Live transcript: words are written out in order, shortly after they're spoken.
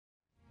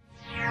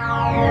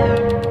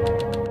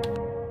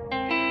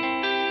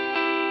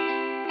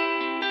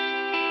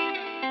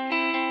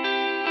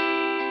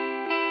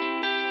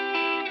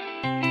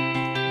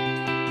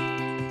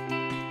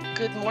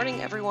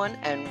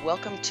everyone, and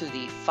welcome to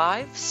the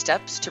 5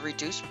 Steps to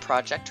Reduce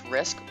Project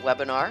Risk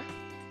webinar.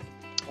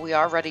 We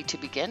are ready to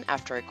begin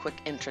after a quick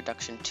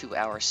introduction to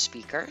our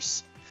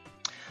speakers.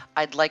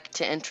 I'd like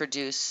to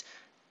introduce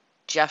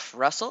Jeff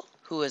Russell,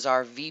 who is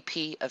our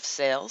VP of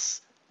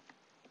Sales,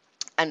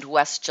 and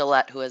Wes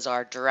Gillette, who is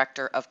our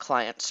Director of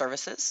Client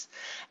Services.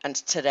 And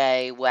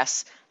today,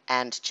 Wes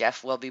and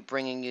Jeff will be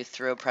bringing you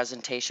through a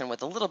presentation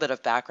with a little bit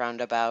of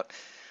background about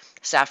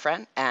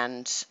Safran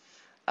and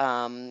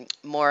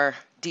more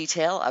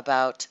detail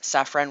about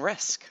Safran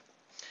risk.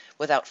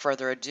 Without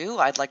further ado,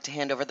 I'd like to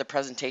hand over the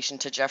presentation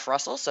to Jeff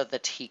Russell so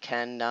that he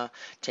can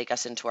take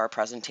us into our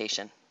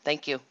presentation.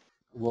 Thank you.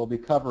 We'll be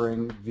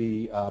covering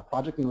the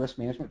project and risk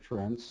management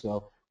trends,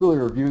 so really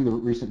reviewing the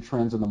recent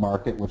trends in the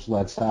market which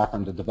led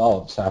Safran to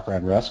develop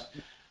Safran risk.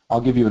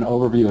 I'll give you an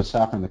overview of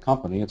Safran the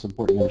company. It's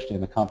important to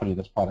understand the company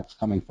this product's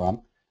coming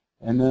from.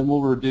 And then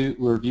we'll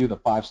review the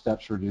 5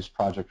 steps to reduce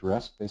project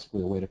risk,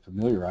 basically a way to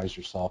familiarize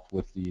yourself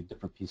with the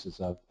different pieces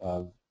of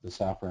the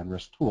Safran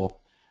risk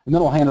tool. And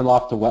then we'll hand it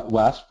off to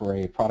Wes for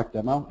a product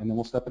demo, and then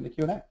we'll step into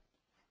Q&A.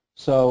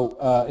 So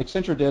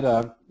Accenture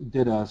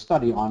did a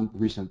study on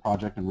recent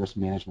project and risk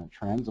management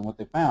trends, and what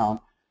they found,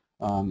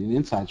 the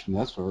insights from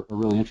this are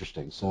really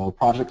interesting. So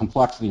project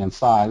complexity and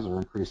size are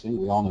increasing.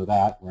 We all know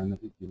that.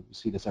 We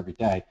see this every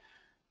day.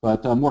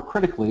 But more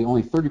critically,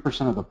 only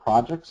 30% of the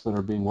projects that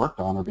are being worked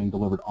on are being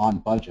delivered on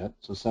budget,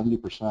 so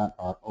 70%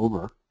 are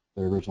over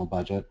their original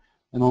budget,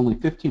 and only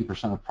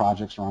 15% of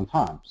projects are on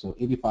time, so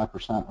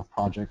 85% of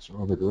projects are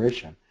over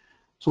duration.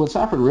 So what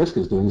Safran Risk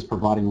is doing is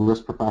providing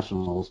risk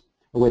professionals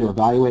a way to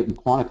evaluate and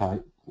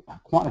quantitative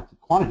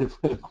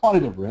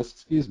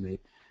risk,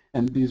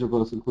 and these are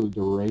both include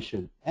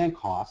duration and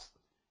cost,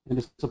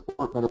 and to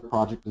support better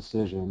project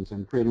decisions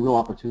and create a real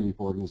opportunity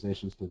for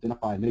organizations to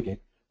identify and mitigate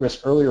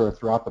risk earlier or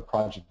throughout the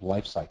project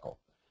life cycle.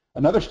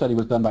 Another study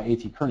was done by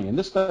A.T. Kearney, and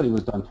this study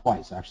was done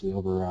twice, actually,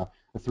 over a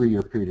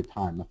 3-year period of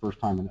time, the first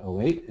time in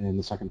 2008 and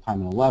the second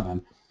time in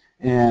 2011.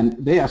 And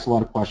they asked a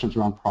lot of questions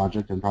around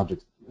project and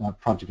project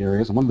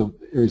areas, and one of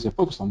the areas they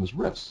focused on was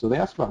risk. So they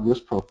asked about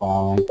risk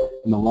profiling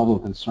and the level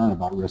of concern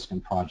about risk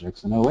in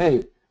projects. In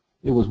 2008,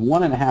 it was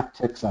 1.5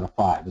 ticks out of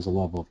 5 as a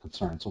level of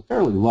concern, so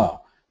fairly low.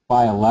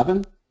 By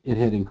 2011, it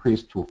had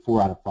increased to a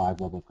 4 out of 5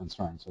 level of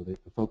concern, so the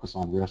focus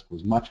on risk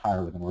was much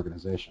higher within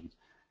organizations.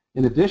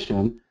 In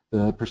addition,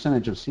 the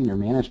percentage of senior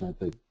management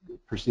that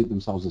perceived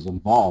themselves as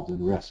involved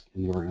in risk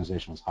in the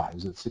organization was high. It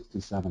was at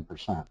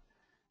 67%.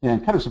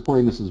 And kind of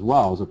supporting this as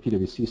well is a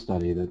PwC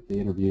study that they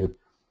interviewed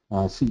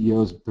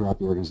CEOs throughout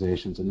the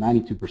organizations, and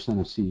 92%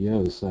 of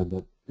CEOs said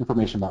that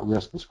information about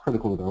risk was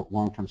critical to the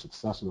long-term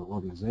success of their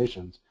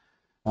organizations.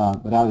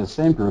 But out of the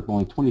same group,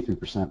 only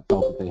 23%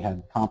 felt that they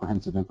had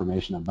comprehensive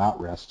information about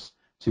risks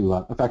to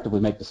effectively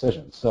make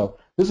decisions. So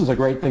this is a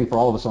great thing for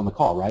all of us on the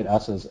call, right?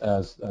 Us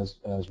as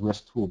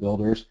risk tool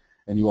builders,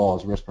 and you all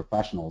as risk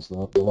professionals. The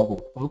level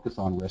of focus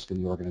on risk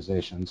in the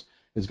organizations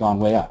has gone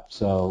way up.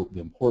 So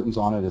the importance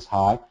on it is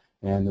high,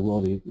 and the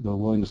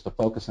willingness to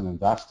focus and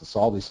invest to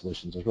solve these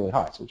solutions is really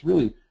high. So it's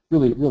really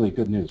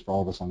good news for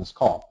all of us on this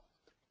call.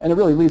 And it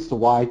really leads to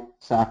why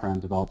Safran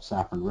developed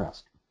Safran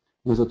Risk.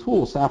 As a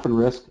tool, Safran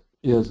Risk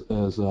is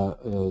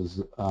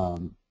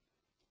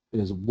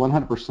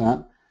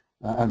 100%.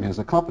 As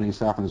a company,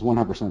 Safran is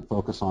 100%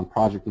 focused on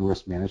project and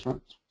risk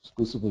management,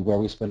 exclusively where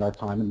we spend our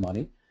time and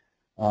money.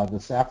 The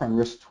Safran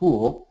Risk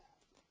tool,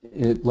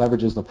 it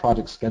leverages the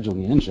project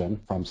scheduling engine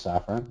from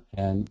Safran,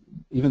 and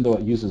even though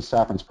it uses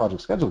Safran's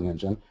project scheduling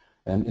engine,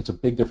 and it's a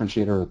big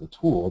differentiator of the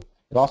tool,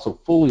 it also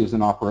fully is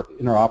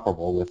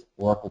interoperable with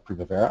Oracle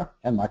Primavera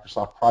and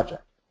Microsoft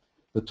Project.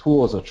 The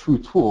tool is a true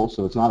tool,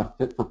 so it's not a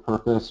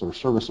fit-for-purpose or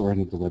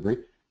service-oriented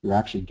delivery. You're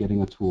actually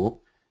getting a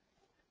tool.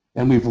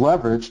 And we've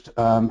leveraged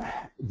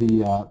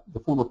the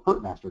former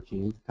PertMaster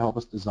team to help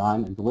us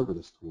design and deliver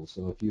this tool.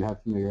 So if you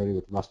have familiarity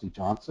with Rusty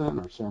Johnson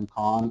or Sam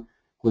Khan,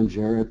 Glenn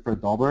Jarrett,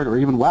 Fred Dahlberg, or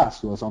even Wes,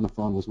 who was on the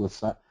phone, was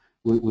with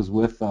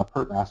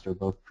PertMaster,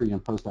 both pre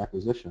and post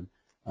acquisition,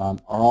 are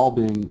all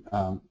being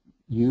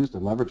used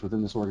and leveraged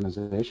within this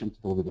organization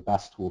to deliver the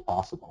best tool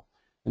possible.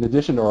 In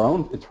addition to our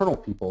own internal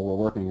people, we're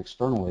working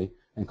externally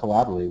and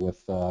collaboratively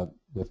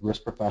with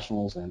risk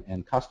professionals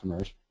and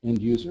customers,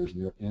 end users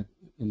in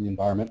the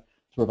environment,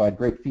 to provide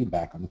great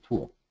feedback on the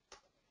tool.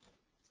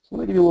 So let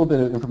me give you a little bit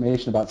of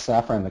information about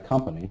Safran, the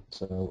company.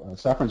 So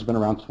Safran's been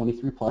around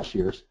 23 plus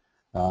years.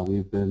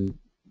 We've been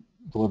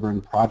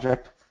delivering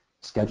project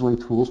scheduling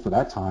tools for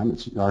that time.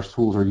 Our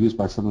tools are used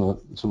by some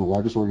of the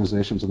largest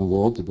organizations in the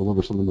world to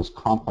deliver some of the most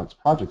complex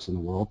projects in the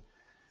world.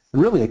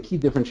 And really a key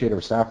differentiator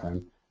of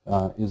Safran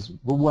is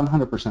we're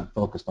 100%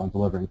 focused on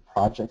delivering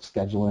project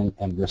scheduling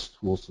and risk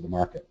tools to the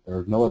market.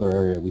 There's no other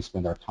area we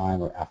spend our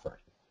time or effort.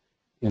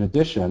 In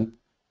addition,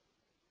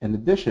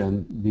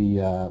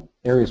 the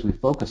areas we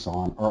focus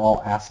on are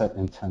all asset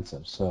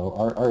intensive. So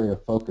our area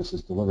of focus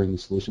is delivering the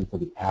solution for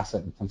the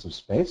asset intensive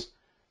space.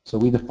 So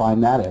we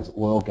define that as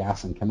oil,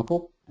 gas, and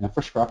chemical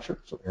infrastructure,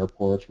 so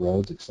airports,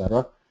 roads,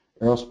 etc.,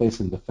 aerospace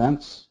and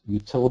defense,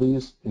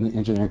 utilities, and the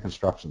engineering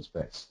construction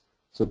space.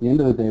 So at the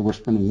end of the day, we're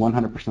spending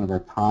 100% of our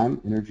time,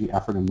 energy,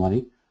 effort, and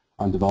money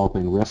on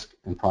developing risk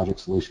and project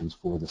solutions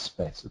for this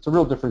space. It's a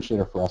real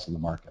differentiator for us in the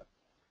market.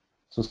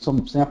 So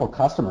some sample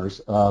customers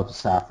of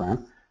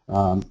Safran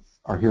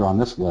are here on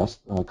this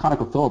list.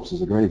 ConocoPhillips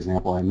is a great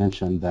example. I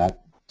mentioned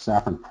that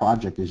Safran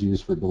project is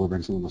used for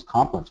delivering some of the most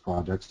complex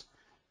projects.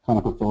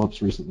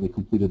 ConocoPhillips recently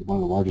completed one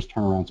of the largest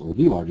turnarounds, or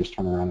the largest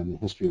turnaround in the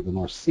history of the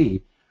North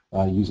Sea,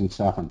 using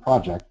Safran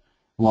project.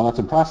 And while that's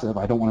impressive,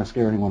 I don't want to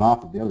scare anyone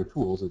off of the other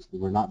tools.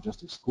 We're not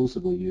just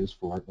exclusively used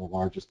for the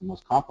largest and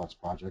most complex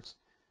projects.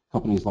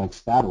 Companies like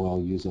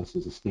Statoil use us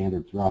as a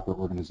standard throughout their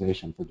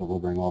organization for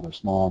delivering all their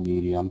small,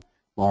 medium,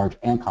 large,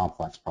 and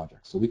complex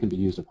projects. So we can be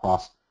used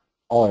across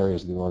all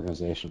areas of the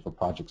organization for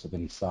projects of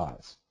any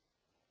size.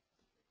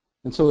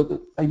 And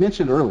so I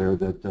mentioned earlier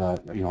that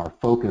our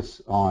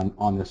focus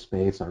on this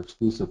space, our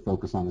exclusive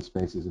focus on this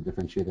space is a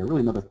differentiator,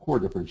 really another core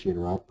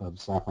differentiator of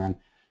Safran.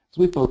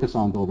 So we focus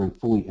on delivering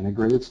fully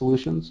integrated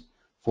solutions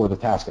for the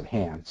task at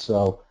hand.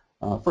 So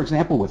for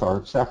example, with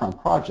our Safran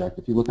project,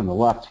 if you look on the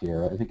left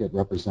here, I think it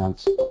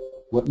represents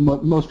what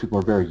most people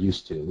are very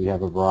used to. We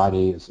have a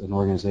variety, as an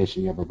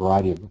organization, you have a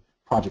variety of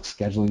project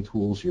scheduling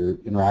tools you're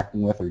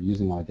interacting with or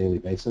using on a daily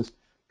basis. It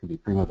could be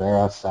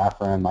Primavera,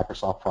 Safran,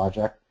 Microsoft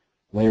Project.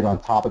 Layered on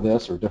top of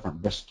this are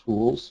different risk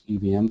tools,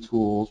 EVM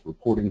tools,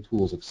 reporting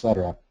tools,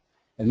 etc.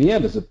 And the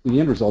end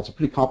result's a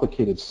pretty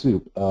complicated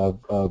soup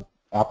of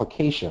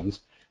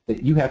applications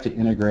that you have to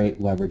integrate,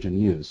 leverage, and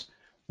use.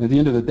 And at the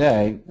end of the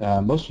day,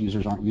 most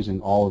users aren't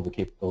using all of the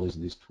capabilities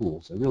of these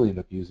tools. They really end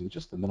up using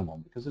just the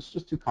minimum because it's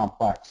just too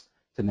complex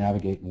to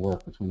navigate and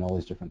work between all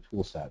these different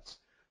tool sets.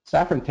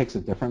 Safran takes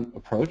a different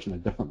approach and a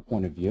different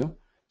point of view.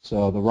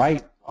 So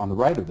on the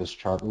right of this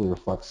chart really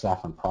reflects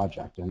Safran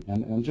project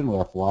and generally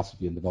our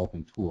philosophy in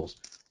developing tools.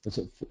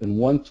 In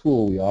one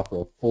tool, we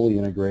offer a fully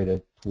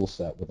integrated tool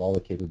set with all the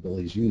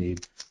capabilities you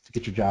need to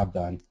get your job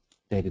done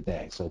day to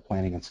day. So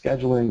planning and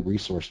scheduling,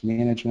 resource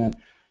management.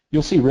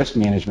 You'll see risk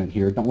management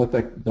here. Don't let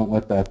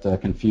that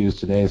confuse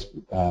today's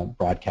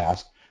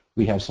broadcast.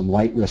 We have some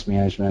light risk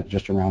management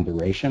just around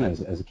duration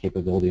as a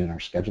capability in our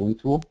scheduling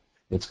tool.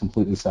 It's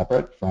completely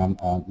separate from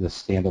the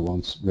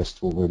standalone risk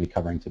tool we'll be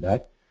covering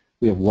today.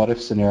 We have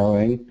what-if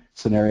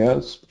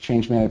scenarios,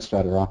 change management,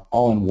 etc.,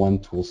 all in one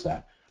tool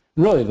set.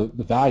 And really,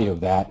 the value of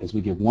that is we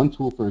give one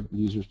tool for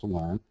users to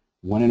learn,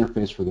 one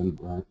interface for them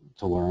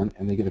to learn,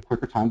 and they get a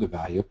quicker time to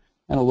value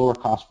and a lower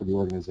cost for the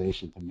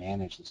organization to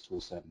manage this tool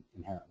set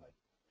inherently.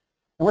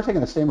 And we're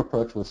taking the same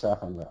approach with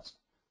Safran Risk.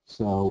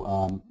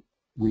 So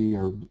we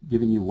are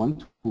giving you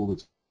one tool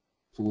that's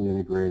fully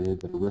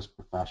integrated that a risk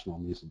professional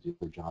needs to get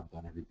their job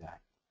done every day.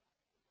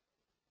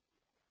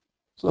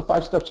 So the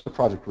 5 steps to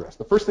project risk.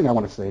 The first thing I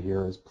want to say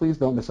here is please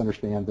don't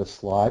misunderstand this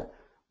slide.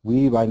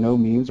 We by no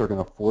means are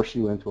going to force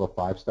you into a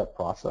 5-step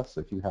process.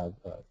 If you have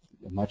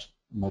a much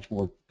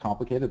more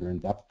complicated or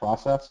in-depth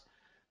process,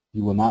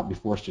 you will not be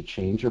forced to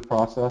change your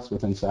process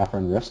within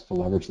Safran Risk to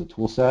leverage the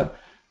tool set.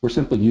 We're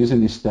simply using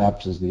these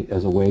steps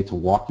as a way to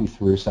walk you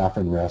through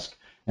Safran Risk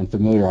and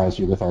familiarize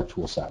you with our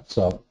tool set.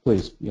 So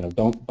please,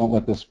 don't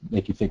let this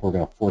make you think we're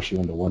going to force you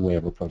into one way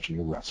of approaching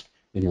your risk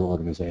in your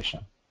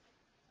organization.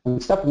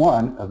 And step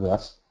 1 of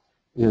this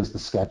is the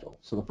schedule.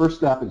 So the first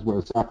step is where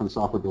Safran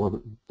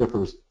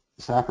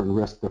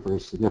Risk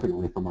differs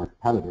significantly from our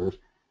competitors,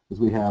 is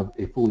we have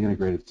a fully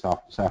integrated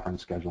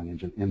Safran scheduling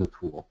engine in the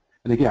tool.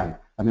 And again,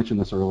 I mentioned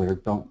this earlier,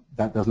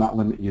 that does not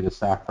limit you to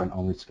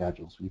Safran-only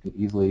schedules. You can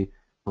easily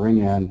bring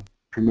in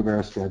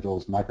Primavera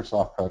schedules,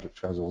 Microsoft project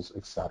schedules,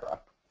 etc.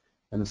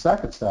 And the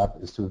second step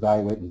is to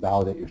evaluate and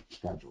validate your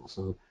schedule.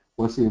 So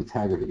what's the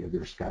integrity of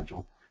your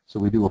schedule? So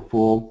we do a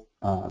full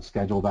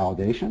schedule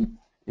validation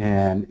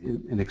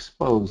and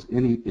expose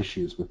any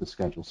issues with the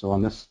schedule. So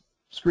on this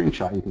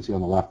screenshot, you can see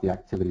on the left the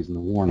activities and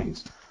the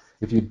warnings.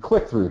 If you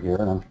click through here,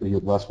 and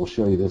Les will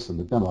show you this in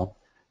the demo,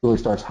 it really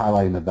starts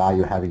highlighting the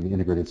value of having the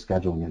integrated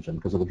scheduling engine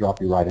because it will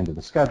drop you right into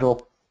the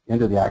schedule,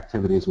 into the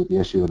activities with the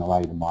issue, and allow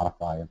you to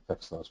modify and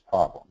fix those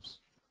problems.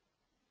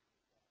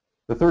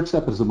 The third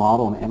step is to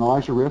model and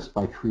analyze your risk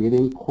by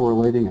creating,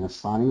 correlating, and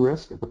assigning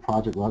risk at the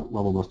project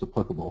level most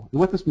applicable. And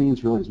what this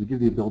means really is we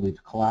give you the ability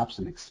to collapse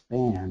and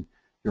expand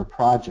your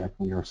project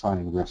when you're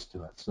assigning risk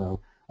to it.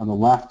 So on the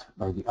left,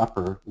 or the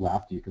upper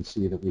left, you can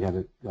see that we have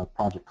a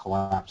project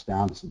collapse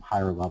down to some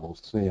higher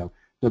levels, say a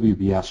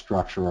WBS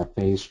structure or a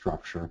phase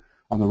structure.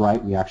 On the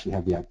right, we actually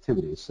have the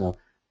activities. So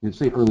you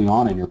see early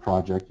on in your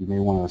project, you may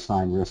want to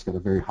assign risk at a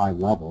very high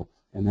level,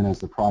 and then as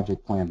the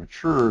project plan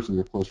matures and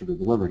you're closer to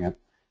delivering it,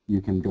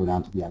 you can go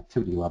down to the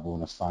activity level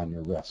and assign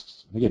your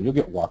risks. And again, you'll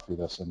get walked through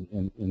this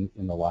in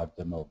the live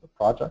demo of the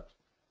project.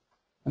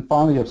 And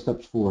finally, you have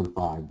steps 4 and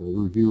 5, the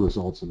review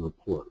results and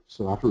report.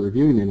 So after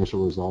reviewing the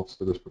initial results,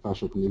 the risk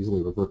professional can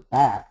easily revert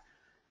back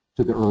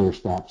to the earlier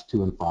steps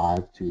 2 and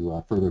 5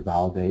 to further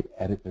validate,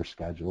 edit their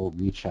schedule,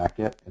 recheck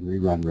it, and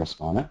rerun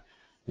risk on it,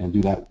 and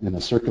do that in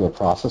a circular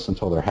process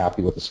until they're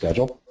happy with the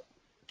schedule.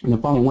 And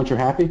then finally, once you're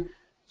happy,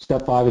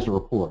 step 5 is a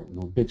report. And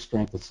the big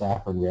strength of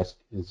Safran Risk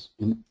is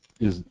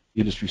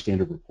industry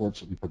standard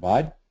reports that we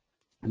provide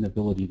and the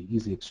ability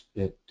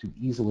to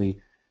easily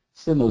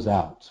send those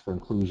out for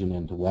inclusion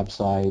into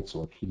websites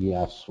or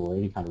PDFs or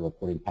any kind of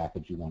reporting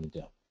package you want to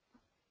do.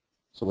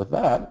 So with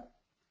that,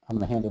 I'm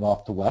going to hand it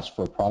off to Wes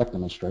for a product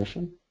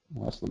demonstration.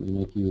 Wes, let me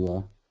make you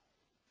a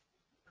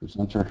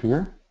presenter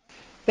here.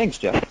 Thanks,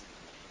 Jeff.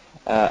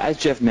 As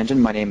Jeff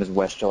mentioned, my name is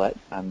Wes Gillette.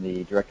 I'm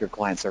the Director of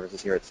Client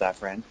Services here at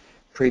Safran.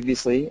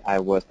 Previously, I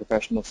was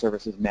Professional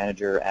Services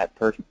Manager at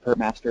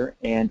PertMaster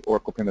and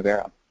Oracle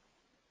Primavera.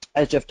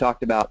 As Jeff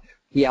talked about,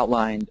 he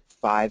outlined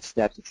 5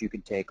 steps that you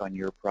can take on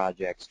your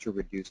projects to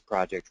reduce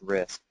project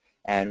risk.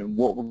 And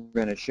what we're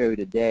going to show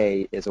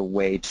today is a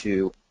way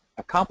to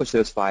accomplish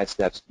those 5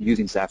 steps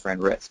using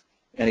Safran Risk.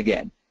 And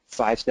again,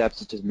 5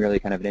 steps is just merely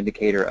kind of an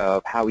indicator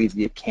of how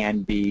easy it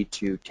can be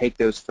to take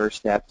those first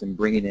steps and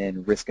bringing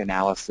in risk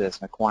analysis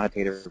and a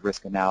quantitative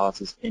risk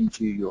analysis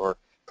into your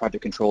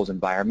project controls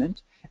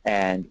environment.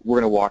 And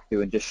we're going to walk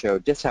through and just show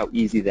just how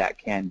easy that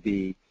can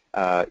be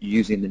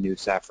using the new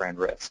Safran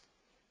Risk.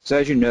 So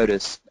as you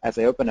notice, as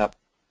I open up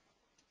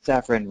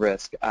Safran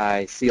Risk,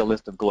 I see a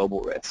list of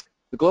global risk.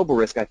 The global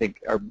risk, I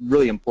think, are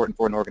really important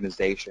for an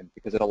organization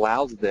because it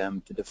allows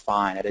them to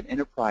define at an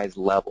enterprise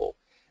level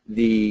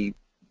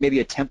maybe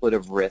a template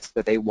of risk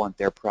that they want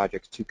their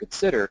projects to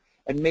consider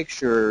and make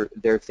sure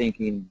they're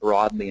thinking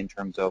broadly in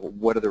terms of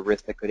what are the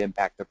risks that could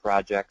impact the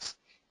projects.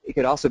 It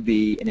could also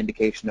be an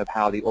indication of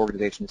how the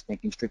organization is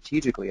thinking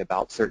strategically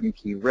about certain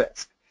key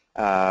risks.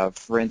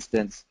 For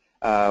instance,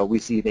 we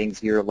see things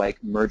here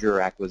like merger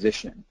or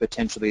acquisition.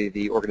 Potentially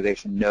the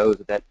organization knows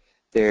that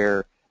they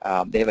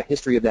have a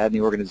history of that in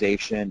the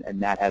organization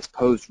and that has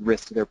posed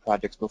risk to their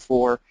projects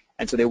before,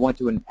 and so they want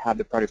to have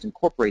the projects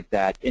incorporate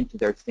that into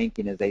their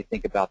thinking as they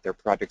think about their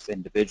projects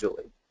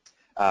individually.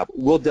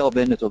 We'll delve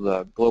into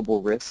the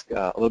global risk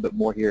a little bit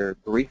more here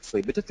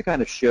briefly, but just to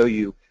kind of show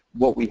you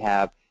what we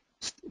have,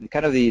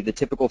 kind of the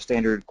typical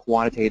standard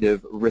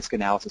quantitative risk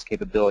analysis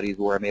capabilities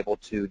where I'm able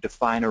to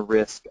define a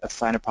risk,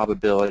 assign a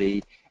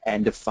probability,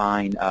 and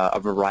define a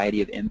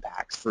variety of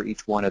impacts for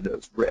each one of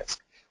those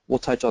risks. We'll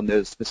touch on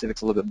those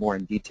specifics a little bit more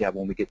in detail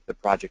when we get to the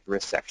project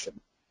risk section.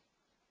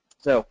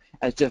 So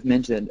as Jeff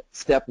mentioned,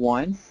 step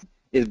 1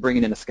 is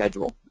bringing in a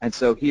schedule. And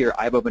so here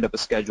I've opened up a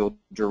schedule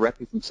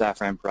directly from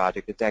Safran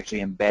Project. It's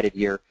actually embedded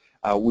here.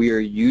 We are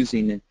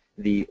using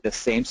the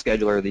same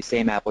scheduler, the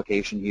same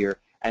application here.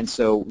 And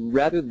so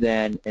rather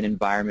than an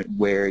environment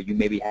where you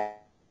may be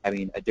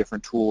having a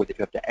different tool that you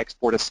have to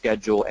export a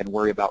schedule and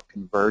worry about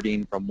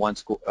converting from one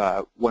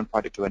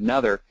project to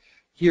another,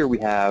 here we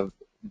have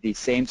the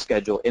same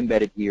schedule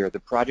embedded here. The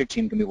project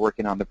team can be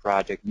working on the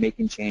project,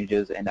 making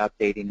changes and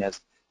updating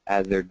as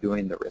they're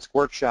doing the risk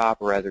workshop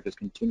or as they're just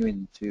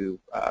continuing to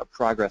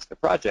progress the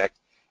project.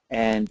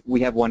 And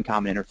we have one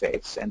common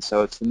interface. And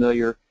so it's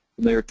familiar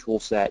tool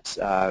sets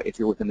if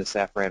you're within the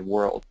Safran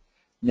world.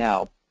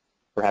 Now,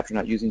 perhaps you're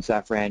not using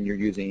Safran, you're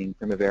using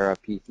Primavera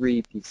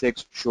P3,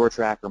 P6,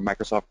 SureTrack, or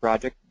Microsoft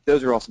Project.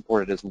 Those are all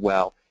supported as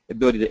well. The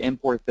ability to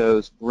import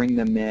those, bring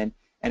them in,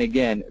 and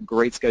again, a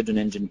great scheduling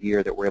engine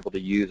here that we're able to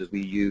use as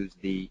we do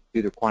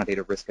the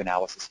quantitative risk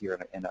analysis here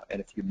in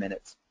a few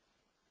minutes.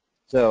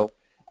 So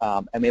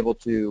I'm able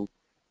to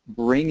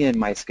bring in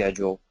my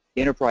schedule,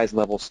 enterprise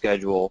level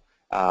schedule,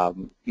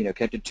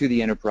 connected to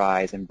the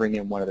enterprise, and bring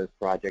in one of those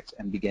projects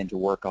and begin to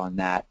work on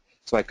that.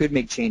 So I could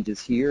make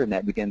changes here, and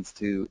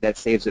that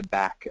saves it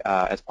back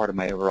as part of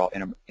my overall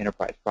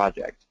enterprise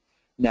project.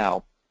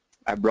 Now,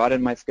 I brought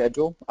in my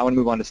schedule. I want to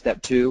move on to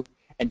step 2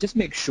 and just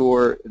make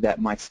sure that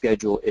my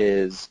schedule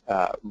is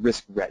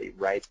risk ready,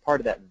 right? It's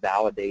part of that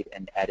validate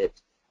and edit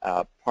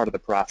part of the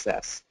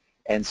process.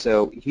 And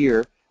so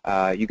here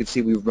you can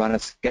see we've run a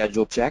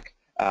schedule check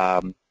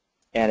and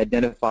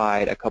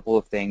identified a couple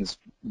of things,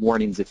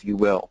 warnings if you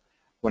will.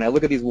 When I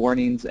look at these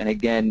warnings, and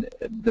again,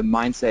 the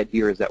mindset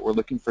here is that we're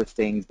looking for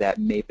things that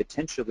may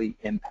potentially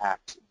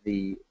impact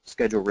the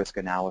schedule risk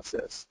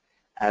analysis.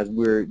 As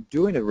we're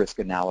doing a risk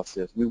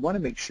analysis, we want to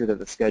make sure that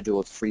the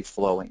schedule is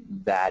free-flowing,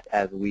 that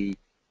as we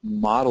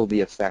model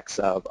the effects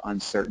of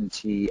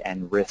uncertainty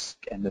and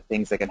risk and the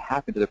things that can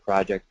happen to the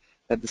project,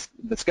 that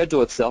the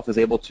schedule itself is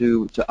able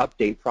to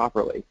update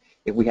properly.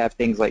 If we have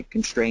things like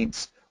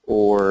constraints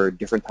or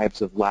different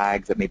types of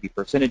lags that may be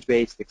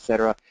percentage-based,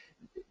 etc.,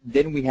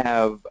 then we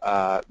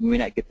may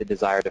not get the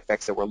desired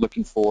effects that we're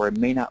looking for and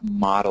may not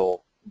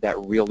model that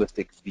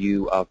realistic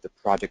view of the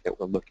project that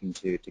we're looking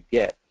to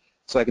get.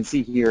 So I can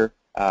see here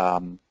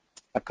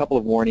a couple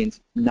of warnings,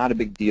 not a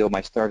big deal,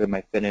 my start and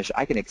my finish.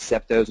 I can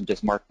accept those and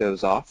just mark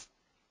those off.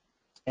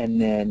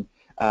 And then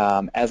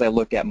as I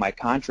look at my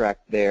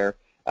contract there,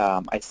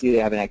 I see they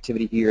have an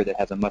activity here that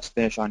has a must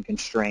finish on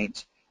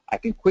constraint. I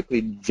can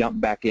quickly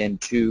jump back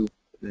into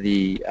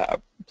the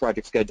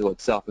project schedule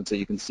itself, and so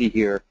you can see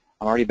here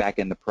I'm already back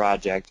in the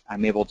project.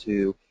 I'm able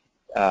to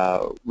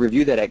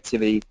review that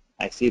activity.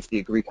 I see it's the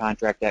agree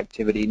contract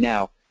activity.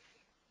 Now,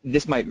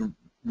 this might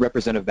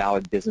represent a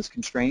valid business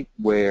constraint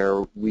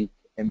where we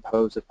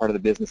impose as part of the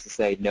business to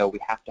say, no, we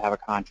have to have a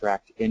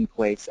contract in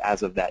place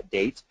as of that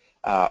date.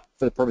 For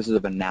the purposes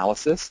of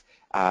analysis,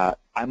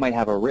 I might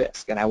have a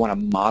risk, and I want to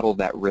model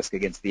that risk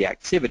against the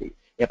activity.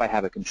 If I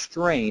have a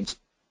constraint,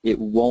 it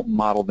won't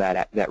model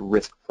that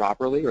risk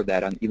properly, or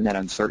even that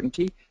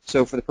uncertainty.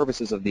 So for the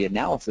purposes of the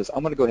analysis,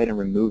 I'm going to go ahead and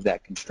remove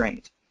that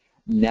constraint.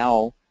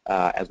 Now,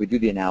 as we do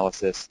the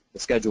analysis, the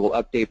schedule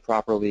will update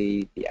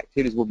properly, the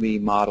activities will be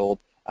modeled,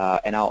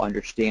 and I'll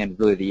understand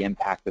really the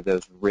impact of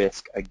those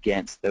risks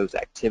against those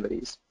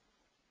activities.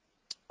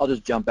 I'll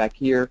just jump back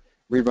here,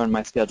 rerun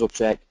my schedule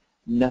check,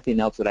 nothing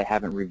else that I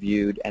haven't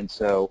reviewed, and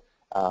so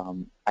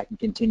I can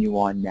continue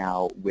on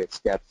now with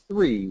step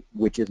 3,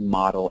 which is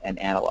model and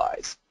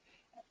analyze.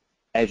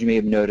 As you may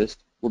have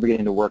noticed, we're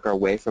beginning to work our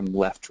way from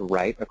left to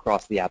right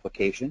across the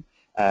application.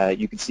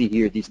 You can see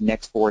here these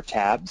next 4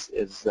 tabs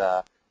is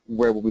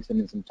where we'll be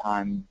spending some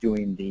time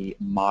doing the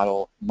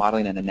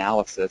modeling and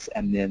analysis,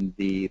 and then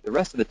the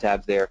rest of the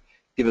tabs there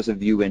give us a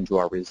view into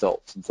our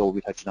results, and so we'll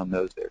be touching on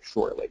those there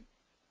shortly.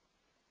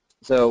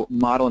 So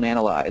model and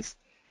analyze.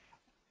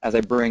 As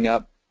I bring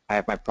up, I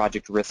have my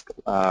project risk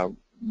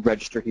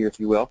register here, if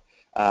you will.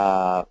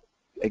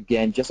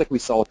 Again, just like we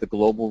saw with the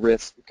global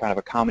risk, kind of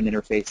a common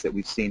interface that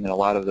we've seen in a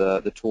lot of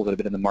the tools that have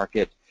been in the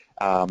market,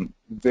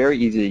 very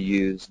easy to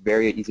use,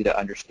 very easy to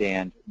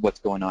understand what's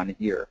going on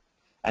here.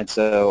 And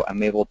so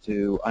I'm able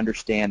to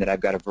understand that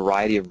I've got a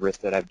variety of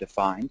risks that I've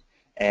defined,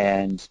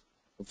 and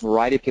a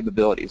variety of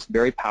capabilities,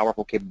 very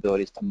powerful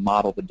capabilities to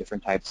model the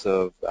different types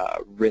of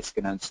risk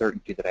and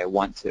uncertainty that I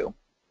want to.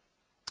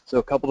 So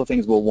a couple of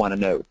things we'll want to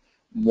note.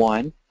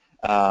 One,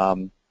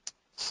 kind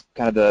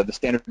of the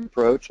standard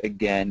approach,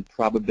 again,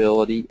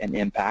 probability and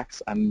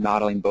impacts. I'm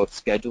modeling both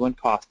schedule and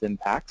cost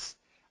impacts.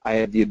 I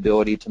have the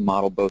ability to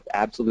model both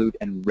absolute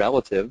and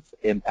relative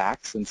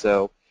impacts, and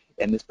so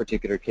in this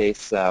particular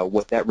case,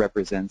 what that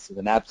represents is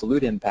an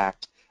absolute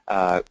impact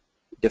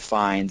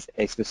defines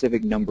a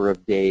specific number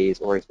of days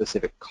or a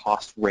specific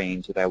cost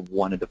range that I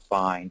want to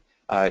define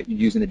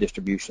using the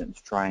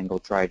distributions, triangle,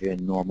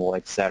 trigon, normal,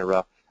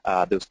 etc.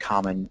 Those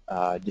common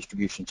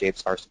distribution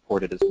shapes are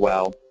supported as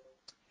well.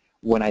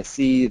 When I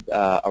see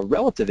a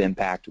relative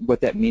impact, what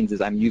that means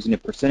is I'm using a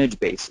percentage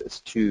basis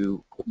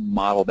to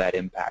model that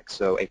impact,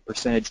 so a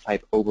percentage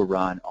type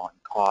overrun on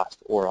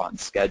cost or on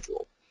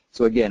schedule.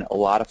 So again, a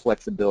lot of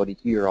flexibility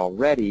here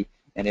already,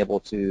 and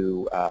able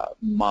to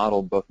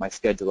model both my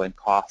schedule and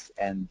costs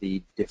and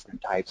the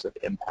different types of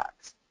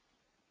impacts.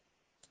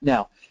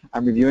 Now,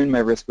 I'm reviewing my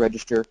risk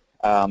register.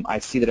 I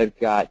see that I've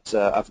got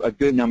a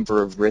good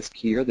number of risks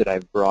here that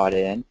I've brought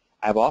in.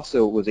 I've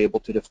also was able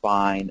to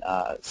define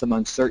some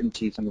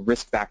uncertainty, some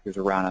risk factors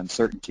around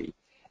uncertainty.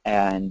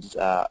 And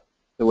the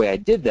way I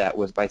did that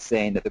was by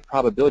saying that the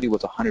probability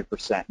was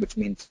 100%, which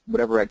means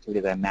whatever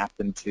activity that I map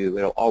them to,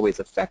 it'll always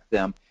affect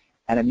them.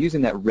 And I'm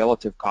using that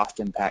relative cost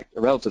impact,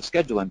 or relative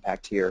schedule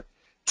impact here,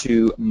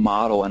 to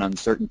model an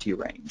uncertainty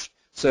range.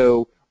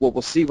 So what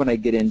we'll see when I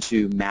get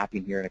into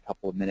mapping here in a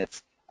couple of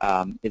minutes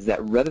is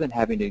that rather than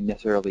having to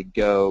necessarily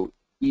go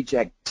each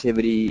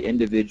activity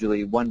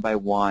individually, one by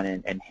one,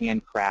 and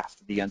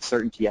handcraft the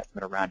uncertainty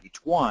estimate around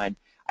each one,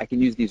 I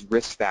can use these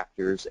risk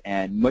factors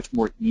and much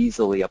more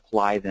easily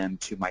apply them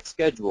to my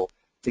schedule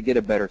to get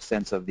a better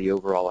sense of the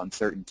overall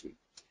uncertainty.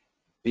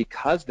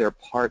 Because they're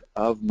part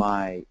of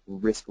my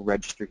risk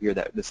register here,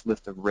 this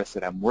list of risks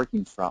that I'm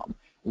working from,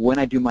 when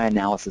I do my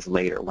analysis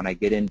later, when I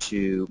get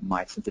into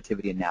my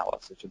sensitivity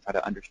analysis and try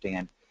to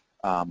understand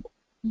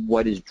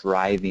what is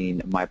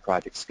driving my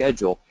project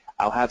schedule,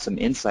 I'll have some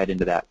insight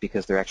into that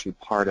because they're actually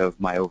part of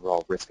my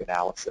overall risk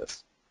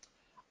analysis.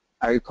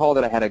 I recall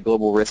that I had a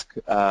global risk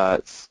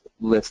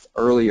list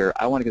earlier.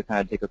 I want to kind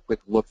of take a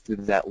quick look through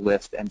that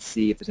list and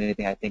see if there's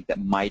anything I think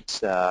that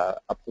might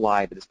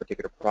apply to this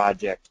particular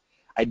project.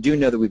 I do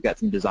know that we've got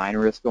some design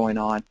risk going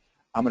on.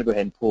 I'm going to go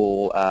ahead and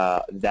pull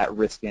that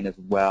risk in as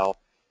well.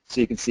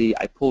 So you can see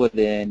I pull it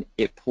in.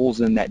 It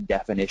pulls in that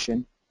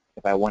definition.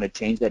 If I want to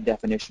change that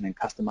definition and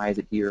customize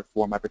it here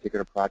for my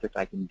particular project,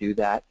 I can do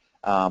that.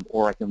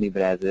 Or I can leave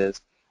it as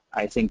is.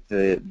 I think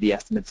the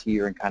estimates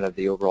here and kind of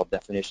the overall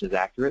definition is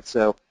accurate,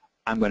 so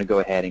I'm going to go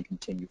ahead and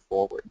continue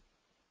forward.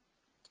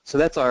 So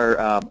that's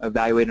our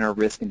evaluating our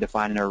risk and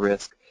defining our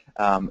risk.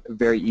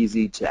 Very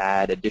easy to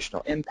add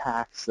additional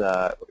impacts,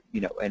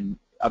 and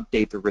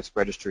update the risk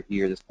register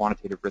here, this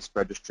quantitative risk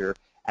register,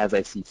 as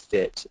I see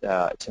fit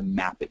to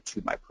map it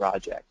to my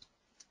project.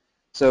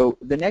 So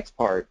the next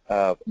part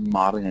of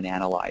modeling and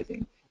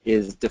analyzing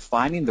is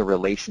defining the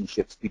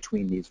relationships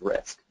between these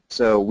risks.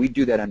 So we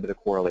do that under the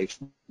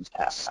correlations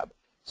tab.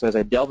 So as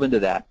I delve into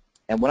that,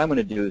 and what I'm going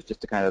to do is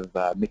just to kind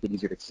of make it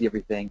easier to see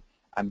everything,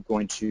 I'm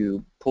going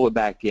to pull it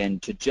back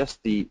into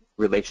just the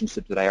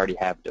relationships that I already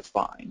have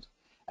defined.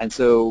 And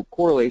so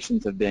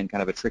correlations have been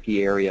kind of a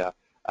tricky area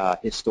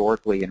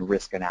historically in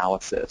risk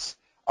analysis.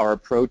 Our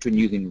approach in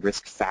using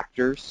risk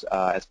factors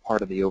as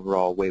part of the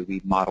overall way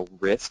we model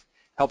risk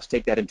helps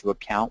take that into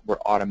account. We're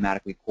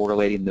automatically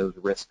correlating those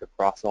risks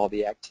across all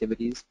the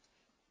activities.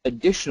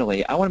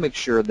 Additionally, I want to make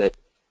sure that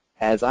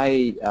as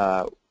I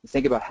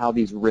think about how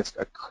these risks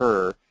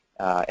occur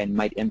and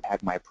might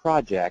impact my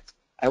project,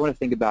 I want to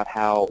think about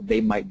how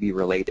they might be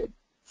related.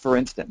 For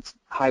instance,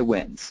 high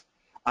winds.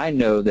 I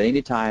know that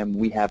anytime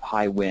we have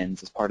high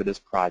winds as part of this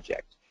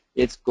project,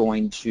 it's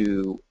going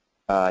to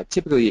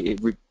typically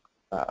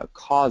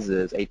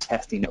causes a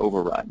testing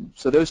overrun.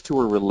 So those two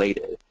are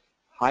related.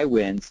 High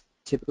winds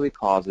typically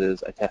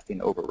causes a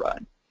testing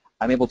overrun.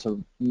 I'm able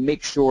to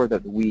make sure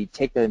that we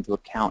take that into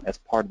account as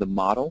part of the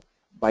model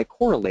by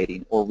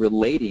correlating or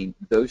relating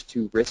those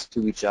two risks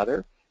to each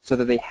other so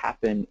that they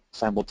happen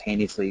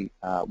simultaneously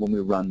when we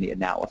run the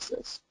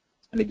analysis.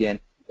 And again,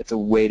 it's a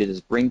way to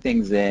just bring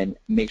things in,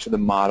 make sure the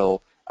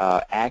model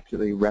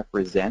accurately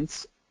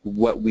represents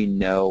what we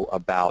know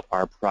about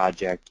our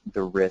project,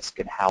 the risk,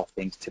 and how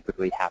things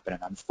typically happen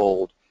and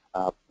unfold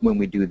when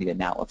we do the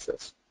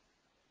analysis.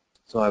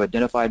 So I've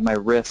identified my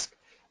risk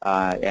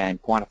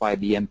and quantified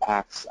the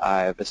impacts.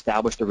 I've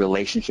established the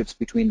relationships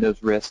between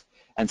those risks,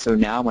 and so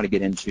now I'm going to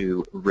get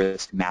into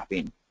risk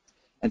mapping.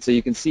 And so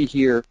you can see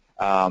here,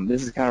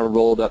 this is kind of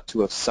rolled up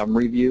to a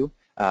summary view.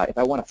 If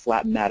I want to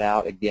flatten that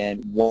out,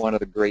 again, one of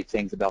the great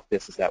things about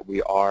this is that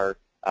we are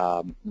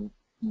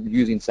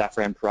using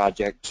Safran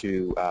Project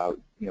to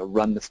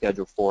run the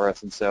schedule for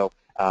us. And so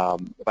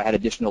if I had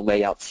additional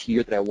layouts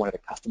here that I wanted to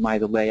customize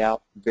the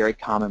layout, very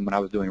common when I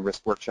was doing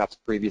risk workshops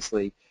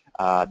previously,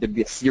 there'd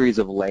be a series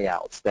of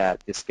layouts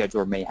that the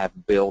scheduler may have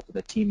built, or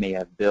the team may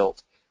have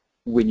built.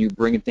 When you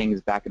bring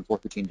things back and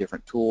forth between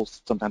different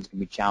tools, sometimes it can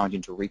be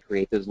challenging to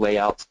recreate those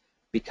layouts.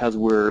 Because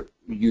we're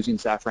using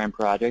Safran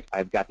Project,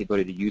 I've got the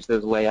ability to use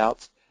those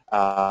layouts.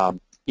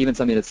 Even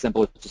something as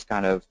simple as just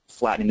kind of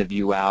flattening the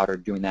view out or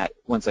doing that.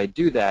 Once I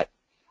do that,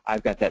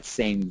 I've got that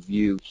same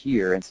view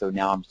here, and so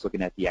now I'm just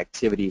looking at the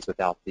activities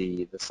without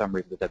the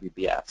summary of the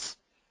WBS.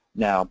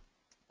 Now,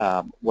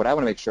 what I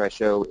want to make sure I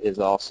show is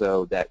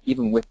also that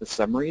even with the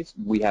summaries,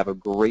 we have a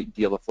great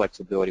deal of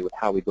flexibility with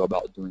how we go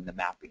about doing the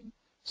mapping.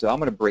 So I'm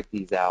going to break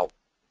these out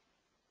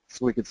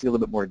so we can see a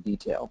little bit more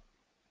detail.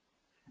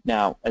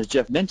 Now, as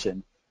Jeff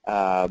mentioned,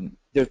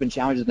 there's been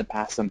challenges in the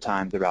past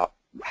sometimes about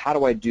how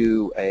do I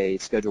do a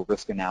schedule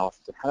risk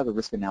analysis, and how does the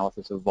risk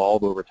analysis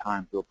evolve over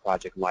time through a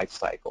project life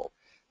cycle.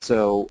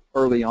 So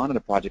early on in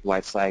a project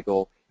life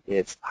cycle,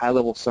 it's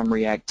high-level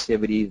summary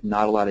activities,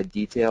 not a lot of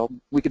detail.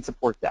 We can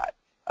support that.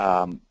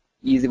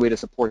 Easy way to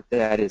support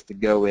that is to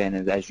go in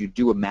and as you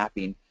do a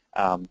mapping,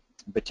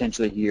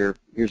 potentially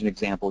here's an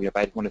example. If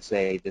I want to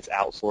say this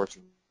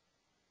outsourcing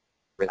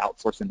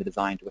the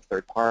design to a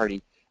third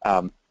party,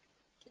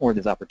 or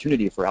this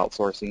opportunity for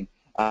outsourcing,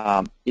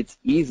 it's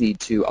easy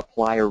to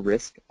apply a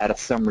risk at a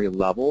summary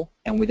level,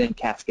 and we then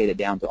cascade it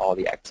down to all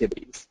the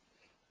activities.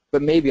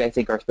 But maybe I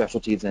think our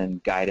specialty is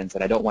in guidance,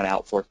 and I don't want to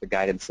outsource the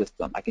guidance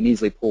system. I can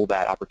easily pull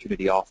that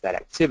opportunity off that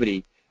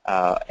activity,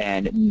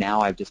 and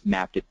now I've just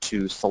mapped it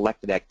to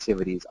selected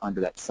activities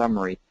under that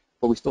summary,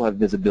 but we still have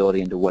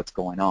visibility into what's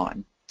going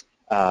on.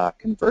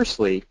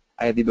 Conversely,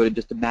 I have the ability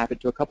just to map it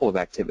to a couple of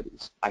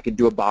activities. I could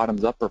do a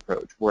bottoms-up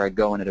approach where I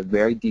go in at a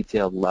very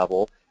detailed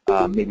level,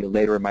 maybe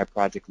later in my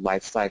project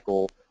life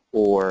cycle,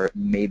 or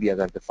maybe as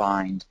I've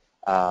defined,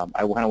 I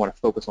kind of want to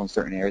focus on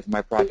certain areas of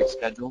my project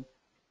schedule.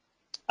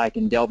 I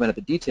can delve in at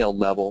the detailed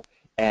level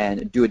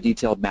and do a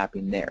detailed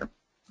mapping there.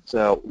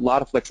 So a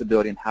lot of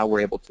flexibility in how we're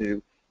able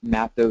to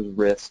map those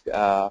risks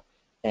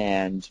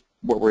and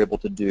what we're able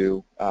to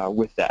do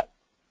with that.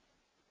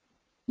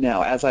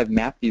 Now, as I've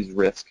mapped these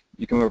risks,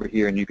 you come over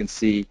here and you can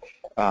see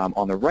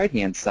on the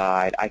right-hand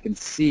side, I can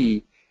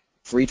see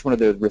for each one of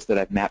those risks that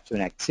I've mapped to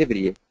an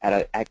activity, at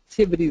an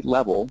activity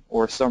level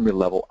or summary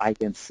level, I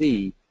can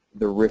see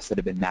the risks that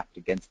have been mapped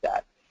against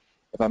that.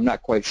 If I'm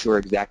not quite sure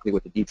exactly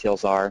what the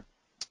details are,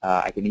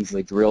 I can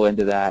easily drill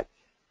into that,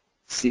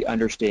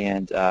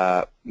 understand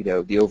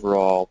the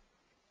overall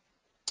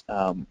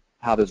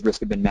how those risks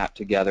have been mapped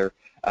together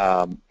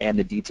and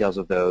the details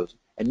of those,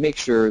 and make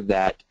sure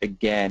that,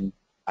 again,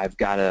 I've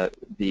got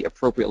the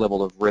appropriate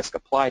level of risk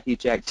applied to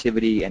each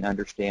activity and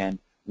understand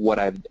what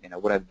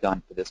I've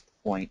done to this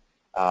point,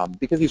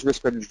 because these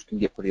risk registers can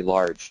get pretty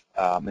large.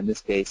 In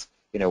this case,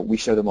 we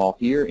show them all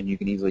here, and you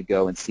can easily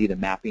go and see the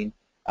mapping.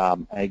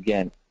 And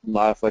again, a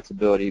lot of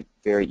flexibility,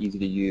 very easy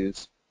to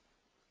use.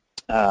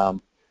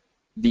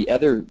 The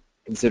other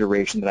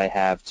consideration that I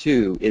have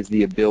too is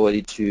the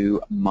ability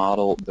to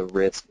model the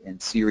risk in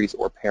series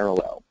or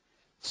parallel.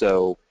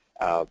 So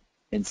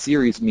in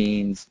series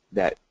means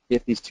that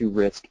if these two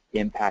risks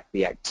impact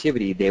the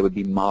activity, they would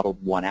be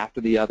modeled one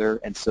after the other,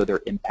 and so their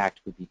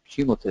impact would be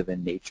cumulative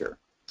in nature.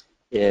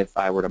 If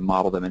I were to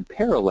model them in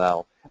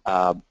parallel,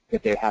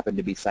 if they happen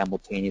to be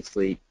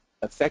simultaneously,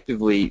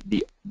 effectively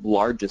the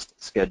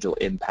largest schedule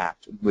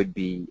impact would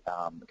be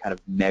kind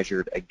of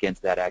measured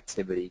against that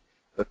activity.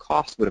 The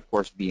cost would, of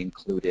course, be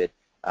included,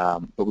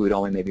 but we would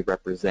only maybe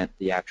represent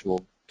the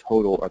actual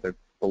total or the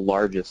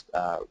largest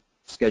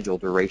schedule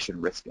duration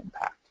risk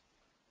impact.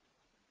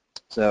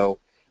 So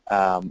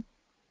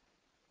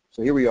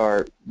here we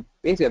are.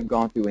 Basically, I've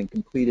gone through and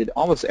completed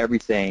almost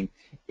everything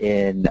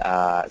in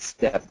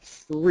step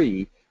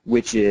 3,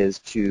 which is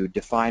to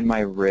define my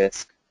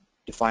risk,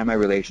 define my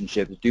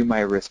relationships, do my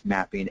risk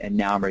mapping, and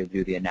now I'm ready to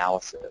do the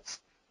analysis.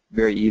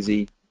 Very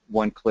easy.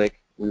 One click,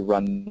 we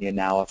run the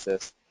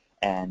analysis,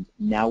 and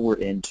now we're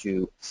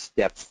into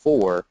step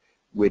 4,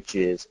 which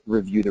is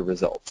review the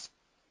results.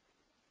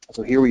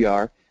 So here we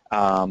are.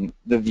 The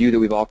view that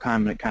we've all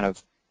kind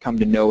of come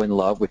to know and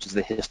love, which is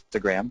the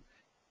histogram.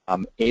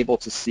 I'm able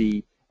to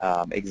see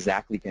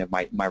exactly kind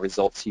of my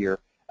results here.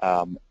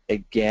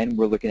 Again,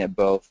 we're looking at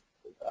both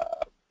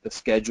the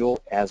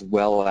schedule as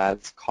well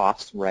as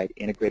costs, right?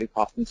 Integrated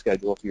cost and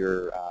schedule. If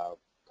you're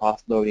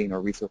cost loading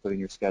or resource loading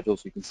your schedule,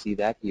 so you can see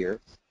that here.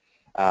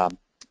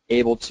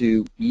 Able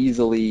to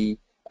easily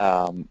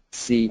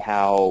see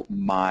how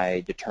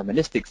my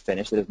deterministic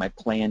finish, that is my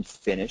planned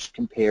finish,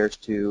 compares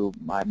to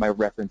my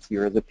reference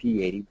here as a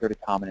P80, pretty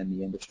common in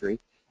the industry.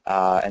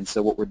 And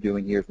so what we're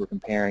doing here is we're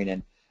comparing,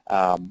 and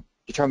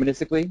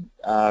deterministically,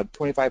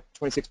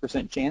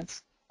 26%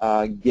 chance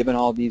given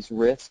all these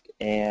risks,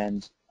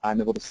 and I'm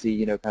able to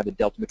see, kind of the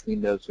delta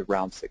between those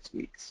around 6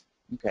 weeks.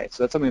 Okay,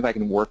 so that's something that I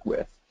can work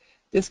with.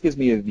 This gives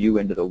me a view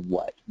into the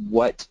what.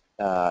 What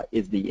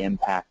is the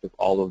impact of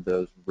all of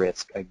those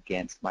risks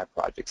against my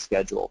project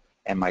schedule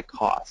and my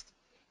cost?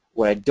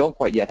 What I don't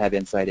quite yet have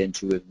insight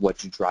into is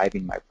what's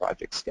driving my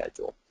project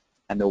schedule.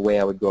 And the way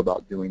I would go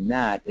about doing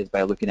that is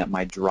by looking at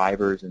my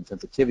drivers and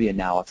sensitivity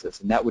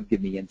analysis, and that would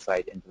give me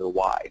insight into the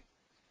why.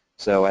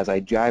 So as I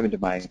delve into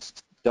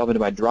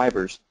my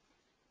drivers,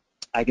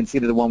 I can see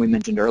that the one we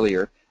mentioned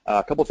earlier,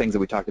 a couple things that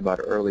we talked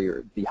about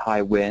earlier, the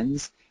high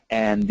winds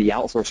and the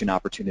outsourcing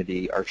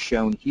opportunity are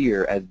shown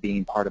here as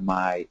being part of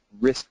my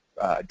risk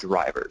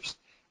drivers.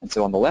 And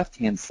so on the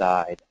left-hand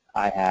side,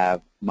 I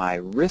have my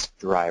risk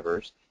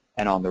drivers,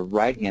 and on the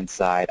right-hand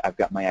side, I've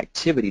got my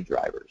activity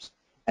drivers.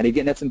 And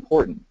again, that's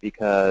important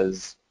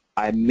because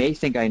I may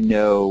think I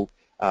know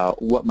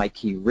what my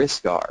key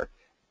risks are,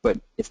 but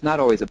it's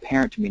not always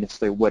apparent to me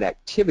necessarily what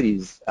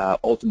activities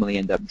ultimately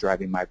end up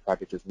driving my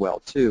project as well,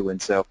 too.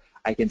 And so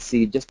I can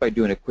see just by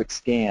doing a quick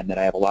scan that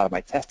I have a lot of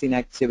my testing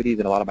activities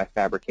and a lot of my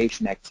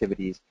fabrication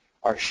activities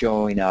are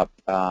showing up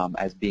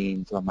as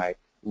being some of my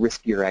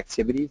riskier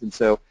activities. And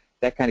so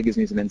that kind of gives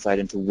me some insight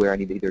into where I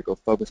need to either go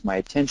focus my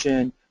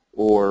attention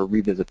or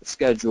revisit the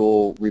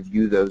schedule,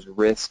 review those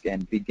risks,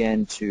 and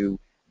begin to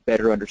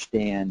better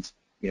understand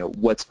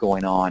what's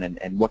going on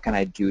and what can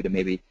I do to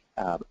maybe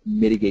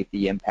mitigate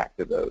the impact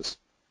of those.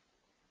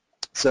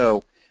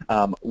 So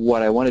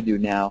what I want to do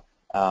now,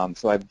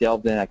 so I've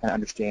delved in, I kind of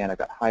understand, I've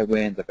got high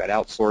winds, I've got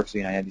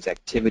outsourcing, I have these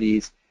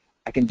activities.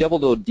 I can delve a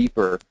little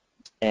deeper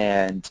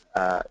and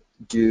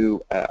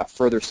do a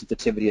further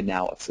sensitivity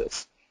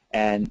analysis.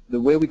 And the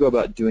way we go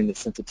about doing the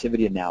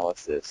sensitivity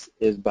analysis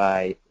is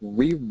by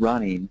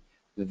rerunning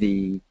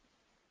the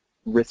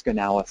risk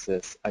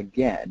analysis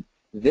again,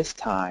 this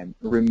time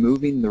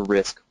removing the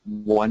risk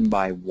one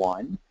by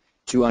one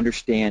to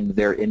understand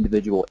their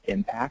individual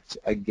impact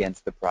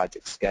against the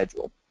project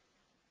schedule.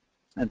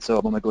 And so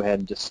I'm going to go ahead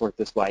and just sort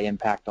this by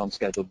impact on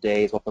scheduled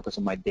days. I'll focus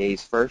on my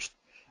days first.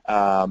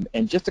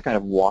 And just to kind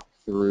of walk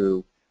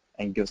through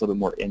and give us a little bit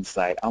more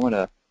insight, I'm going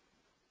to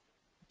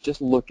just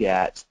look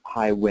at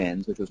high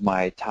winds, which was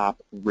my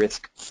top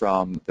risk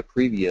from the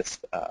previous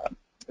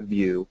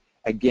view,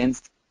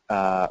 against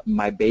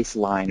my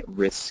baseline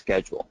risk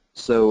schedule.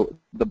 So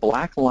the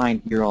black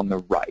line here on the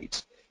right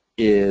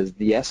is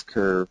the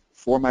S-curve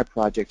for my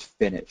project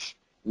finish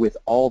with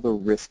all the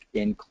risk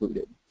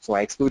included. So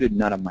I excluded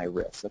none of my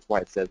risks. That's why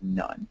it says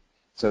none.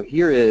 So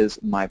here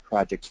is my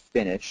project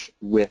finish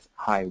with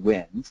high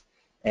winds,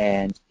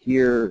 and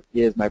here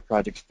is my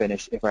project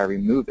finish if I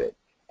remove it.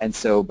 And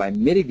so by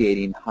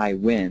mitigating high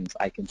winds,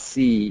 I can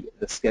see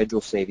the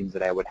schedule savings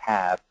that I would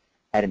have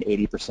at an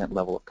 80%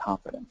 level of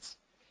confidence.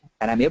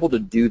 And I'm able to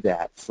do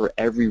that for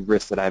every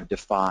risk that I've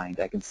defined.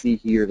 I can see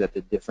here that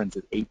the difference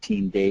is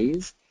 18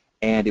 days,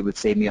 and it would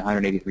save me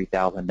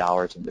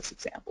 $183,000 in this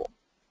example.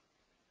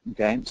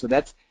 Okay, so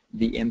that's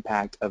the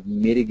impact of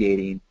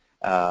mitigating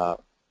a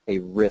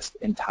risk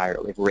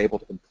entirely. If we're able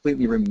to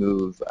completely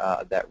remove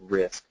that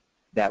risk,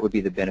 that would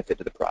be the benefit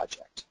to the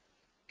project.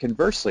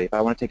 Conversely, if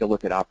I want to take a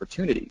look at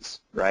opportunities,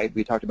 right,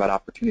 we talked about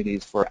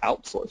opportunities for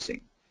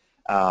outsourcing.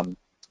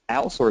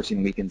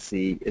 Outsourcing, we can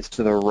see, is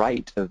to the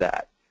right of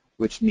that,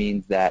 which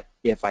means that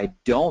if I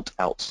don't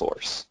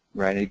outsource,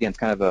 right, and again, it's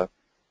kind of a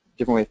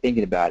different way of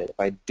thinking about it. If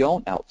I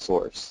don't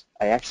outsource,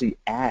 I actually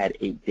add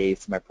 8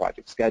 days to my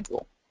project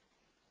schedule,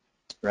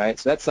 right?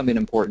 So that's something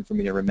important for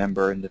me to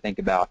remember and to think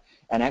about,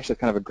 and actually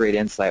kind of a great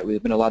insight. There's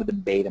been a lot of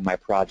debate in my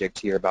project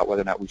here about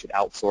whether or not we should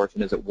outsource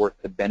and is it worth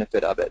the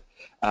benefit of it.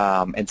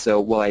 And so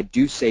while I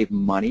do save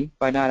money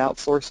by not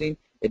outsourcing,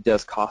 it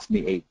does cost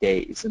me 8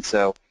 days. And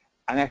so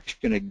I'm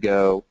actually going to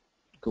go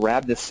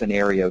grab this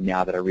scenario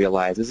now that I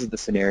realize this is the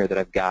scenario that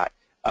I've got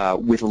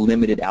with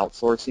limited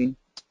outsourcing.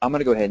 I'm going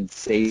to go ahead and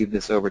save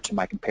this over to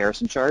my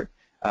comparison chart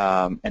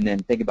and then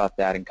think about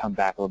that and come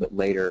back a little bit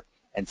later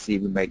and see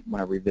if we might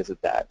want to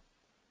revisit that.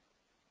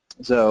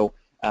 So,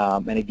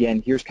 and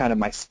again, here's kind of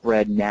my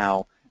spread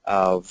now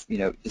of,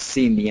 just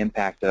seeing the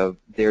impact of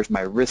there's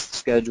my risk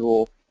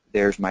schedule,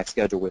 there's my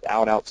schedule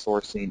without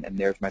outsourcing, and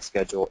there's my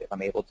schedule if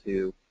I'm able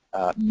to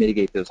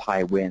mitigate those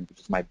high winds, which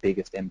is my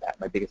biggest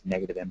impact, my biggest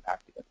negative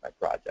impact against my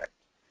project.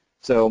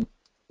 So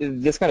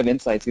this kind of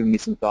insight's giving me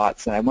some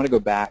thoughts, and I want to go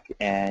back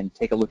and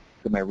take a look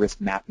at my risk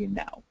mapping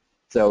now.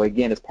 So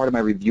again, as part of my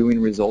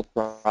reviewing results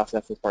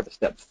process, as part of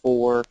step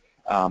 4,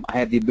 I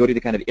have the ability to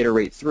kind of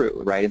iterate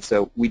through, right? And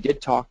so we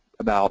did talk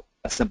about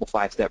a simple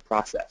 5-step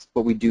process,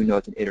 but we do know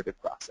it's an iterative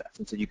process.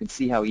 And so you can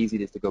see how easy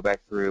it is to go back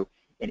through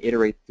and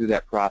iterate through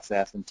that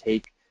process and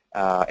take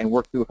and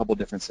work through a couple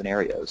different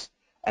scenarios.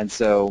 And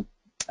so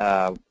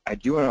I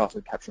do want to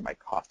also capture my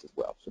cost as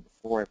well. So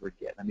before I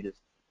forget, I'm going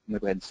to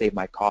go ahead and save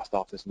my cost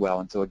off as well.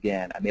 And so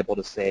again, I'm able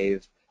to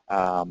save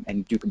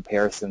and do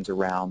comparisons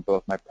around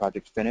both my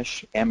project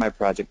finish and my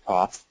project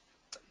cost.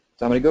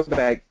 So I'm going to go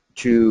back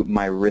to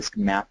my risk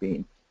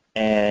mapping.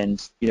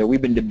 And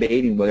we've been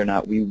debating whether or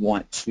not we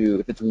want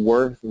to, if it's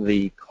worth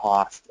the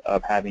cost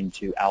of having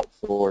to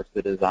outsource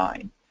the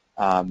design.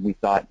 We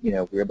thought,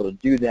 if we're able to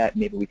do that,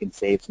 maybe we can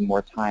save some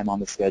more time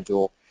on the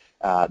schedule.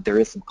 There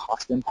is some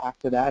cost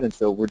impact to that, and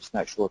so we're just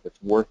not sure if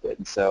it's worth it.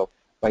 And so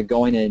by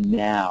going in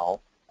now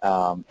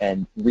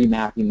and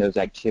remapping those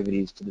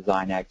activities to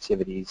design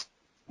activities,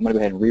 I'm going to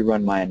go ahead and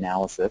rerun my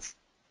analysis.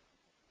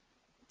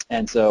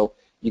 And so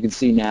you can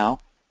see now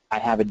I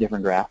have a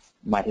different graph.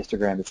 My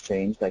histogram has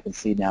changed. I can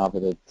see now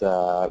that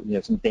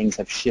it, some things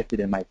have shifted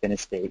in my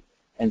finish state,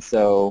 and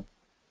so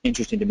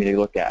interesting to me to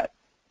look at.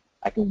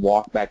 I can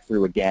walk back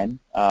through again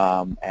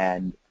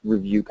and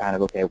review kind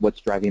of, okay,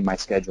 what's driving my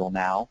schedule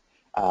now.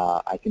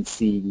 I can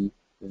see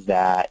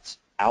that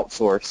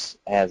outsource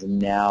has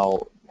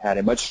now had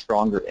a much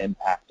stronger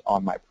impact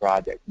on my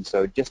project, and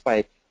so just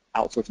by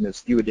outsourcing those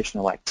few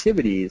additional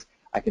activities,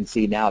 I can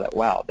see now that,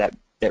 wow, that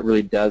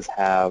really does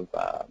have,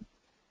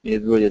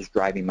 it really is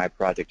driving my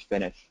project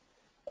finish.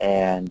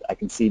 And I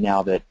can see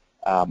now that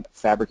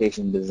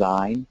fabrication and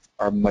design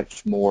are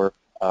much more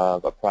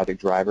of a project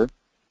driver.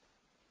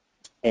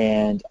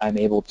 And I'm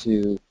able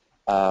to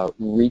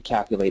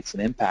recalculate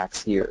some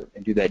impacts here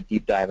and do that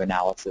deep dive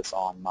analysis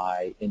on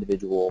my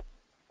individual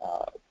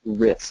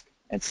risk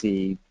and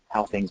see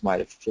how things might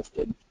have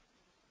shifted.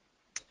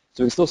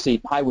 So we still see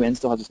high wind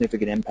still has a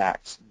significant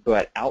impact,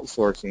 but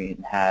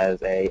outsourcing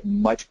has a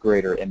much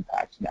greater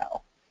impact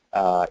now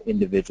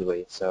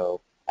individually. So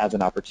as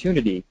an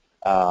opportunity,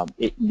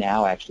 it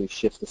now actually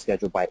shifts the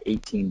schedule by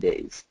 18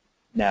 days.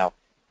 Now,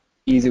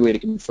 easy way to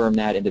confirm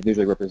that and to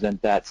visually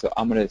represent that, so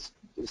I'm going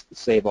to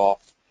save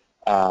off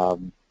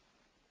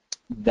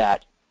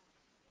that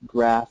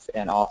graph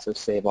and also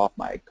save off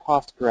my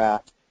cost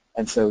graph.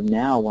 And so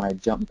now when I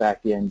jump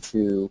back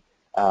into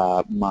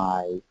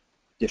my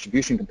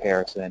distribution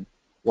comparison,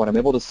 what I'm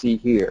able to see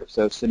here,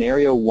 so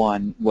scenario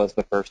 1 was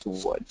the first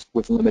one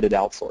with limited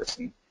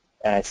outsourcing,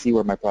 and I see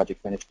where my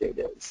project finish date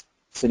is.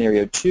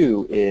 Scenario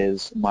 2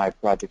 is my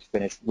project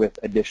finish with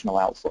additional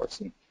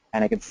outsourcing,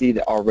 and I can see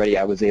that already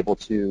I was able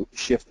to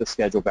shift the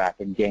schedule back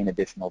and gain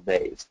additional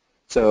days.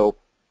 So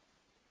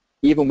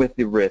even with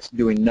the risk,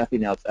 doing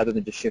nothing else other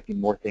than just shifting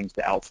more things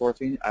to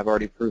outsourcing, I've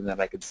already proven that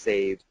I could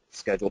save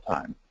schedule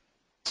time.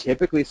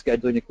 Typically,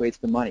 scheduling equates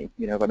to money.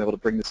 If I'm able to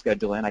bring the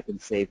schedule in, I can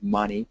save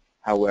money.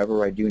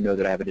 However, I do know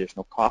that I have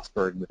additional cost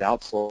burden with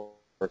outsourcing.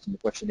 The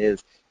question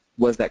is,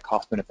 was that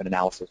cost-benefit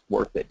analysis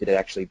worth it? Did it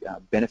actually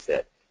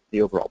benefit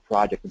the overall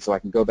project? And so I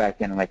can go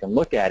back in and I can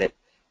look at it,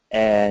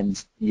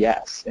 and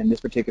yes, in this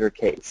particular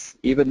case,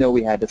 even though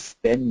we had to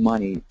spend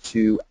money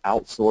to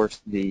outsource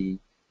the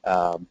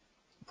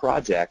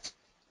project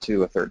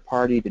to a third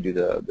party to do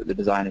the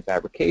design and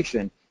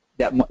fabrication,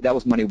 that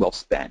was money well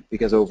spent,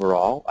 because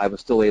overall I was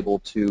still able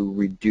to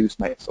reduce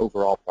my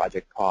overall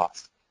project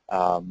cost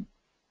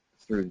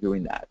through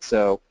doing that.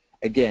 So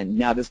again,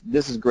 now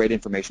this is great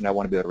information I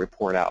want to be able to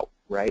report out,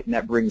 right? And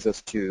that brings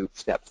us to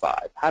step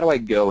 5. How do I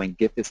go and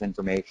get this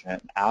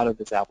information out of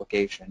this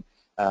application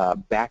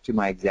back to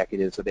my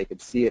executives so they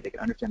could see it, they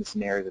can understand the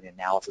scenarios and the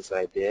analysis that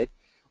I did?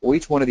 Well,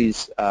 each one of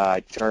these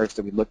charts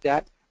that we looked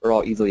at are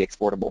all easily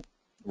exportable,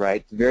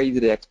 right? It's very easy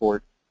to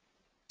export.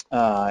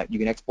 You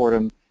can export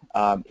them.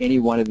 Any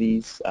one of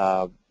these,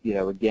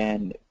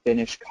 again,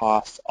 finish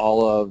costs,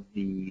 all of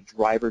the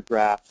driver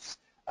graphs,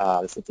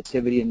 the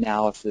sensitivity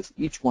analysis,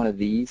 each one of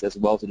these, as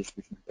well as the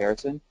distribution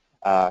comparison,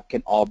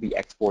 can all be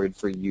exported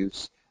for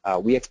use.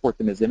 We export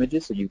them as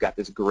images, so you've got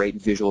this great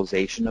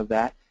visualization of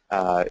that.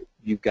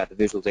 You've got the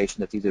visualization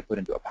that's easy to put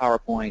into a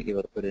PowerPoint,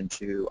 able to put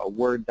into a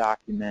Word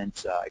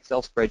document,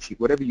 Excel spreadsheet,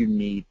 whatever you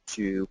need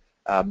to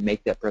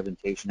make that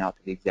presentation out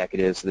to the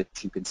executives so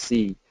that you can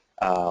see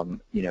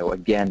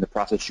again, the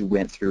process you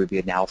went through, the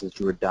analysis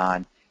you were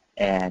done,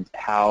 and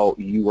how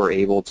you were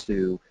able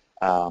to,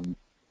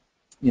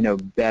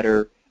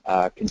 better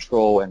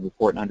control and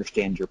report and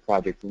understand your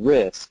project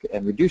risk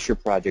and reduce your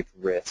project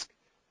risk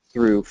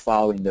through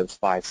following those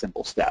 5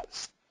 simple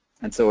steps.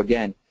 And so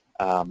again,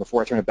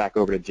 before I turn it back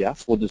over to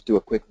Jeff, we'll just do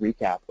a quick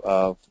recap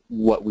of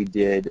what we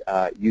did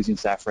using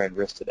Safran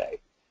risk today.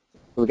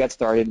 So we got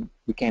started,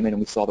 we came in and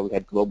we saw that we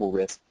had global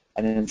risk,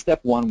 and then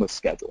step 1 was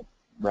schedule.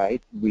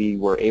 Right? We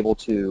were able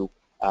to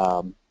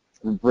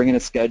bring in a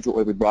schedule,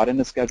 or we brought in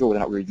a schedule, whether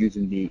or not we were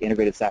using the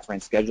integrated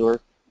Safran scheduler.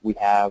 We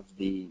have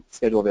the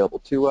schedule available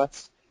to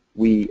us.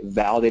 We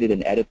validated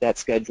and edited that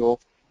schedule.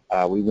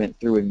 We went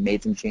through and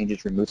made some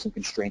changes, removed some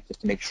constraints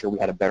just to make sure we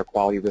had a better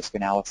quality risk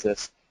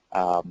analysis.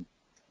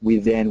 We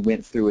then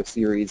went through a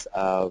series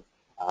of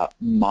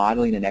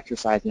modeling and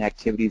exercising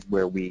activities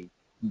where we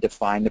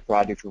define the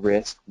project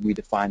risk, we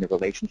define the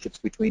relationships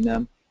between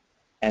them,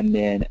 and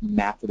then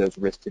map those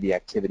risks to the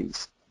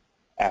activities.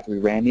 After we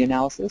ran the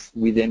analysis,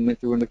 we then went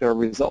through and looked at our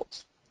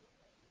results.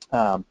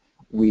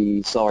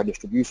 We saw our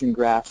distribution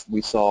graphs.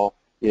 We saw,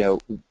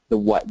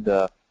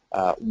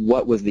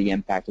 what was the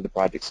impact of the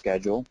project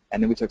schedule,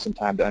 and then we took some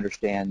time to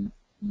understand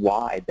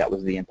why that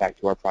was the impact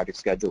to our project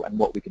schedule and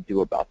what we could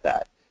do about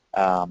that.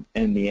 And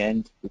in the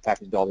end, we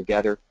packaged it all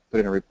together, put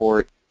it in a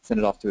report, sent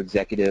it off to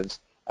executives,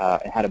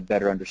 and had a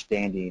better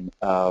understanding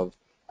of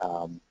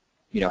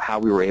how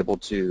we were able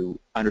to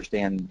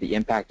understand the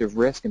impact of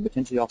risk and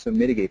potentially also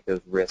mitigate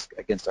those risks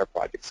against our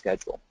project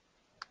schedule.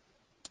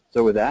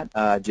 So with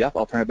that, Jeff,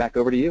 I'll turn it back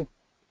over to you.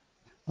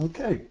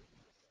 Okay.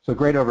 So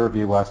great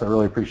overview, Wes. I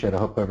really appreciate it. I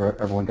hope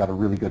everyone got a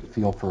really good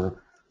feel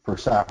for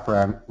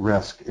Safran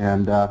risk.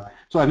 And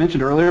so I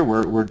mentioned earlier,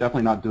 we're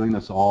definitely not doing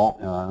this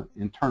all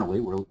internally.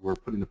 We're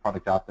putting the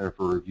product out there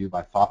for review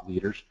by thought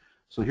leaders.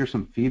 So here's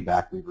some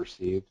feedback we've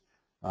received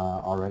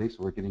already. So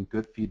we're getting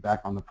good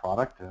feedback on the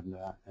product,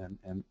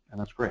 and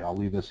that's great. I'll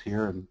leave this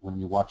here, and when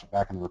you watch it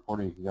back in the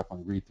reporting, you can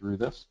definitely read through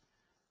this.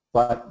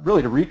 But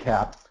really, to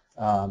recap,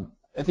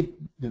 I think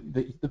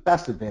the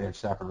best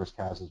advantage Safran Risk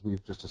has is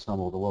we've just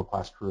assembled a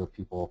world-class crew of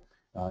people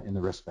in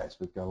the risk space.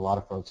 We've got a lot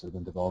of folks that have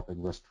been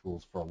developing risk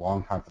tools for a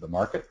long time for the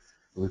market.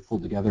 We've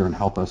pulled together and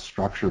help us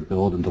structure,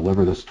 build, and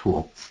deliver this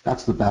tool.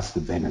 That's the best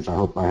advantage. I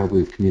hope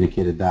we've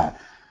communicated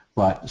that.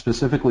 But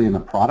specifically in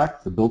the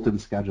product, the built-in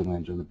schedule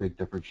engine, the big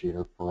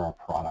differentiator for our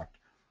product,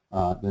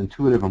 the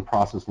intuitive and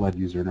process-led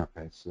user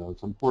interface. So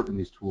it's important in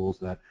these tools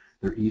that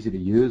they're easy to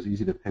use,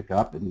 easy to pick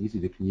up, and easy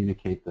to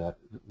communicate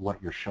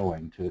what you're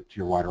showing to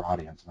your wider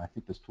audience. And I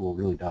think this tool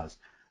really does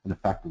an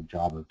effective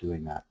job of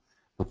doing that.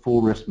 The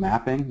full risk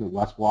mapping that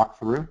Wes walked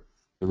through,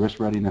 the risk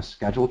readiness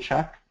schedule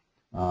check,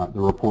 the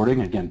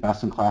reporting, again,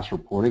 best-in-class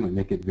reporting. We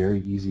make it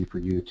very easy for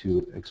you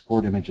to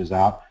export images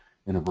out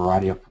into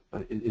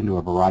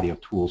a variety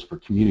of tools for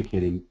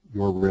communicating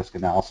your risk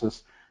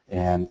analysis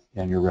and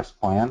your risk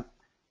plan.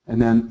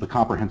 And then the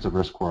comprehensive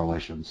risk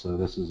correlation. So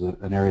this is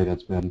an area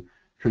that's been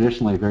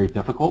traditionally very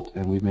difficult,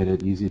 and we've made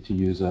it easy to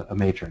use a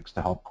matrix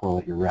to help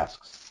correlate your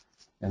risks.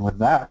 And with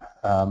that,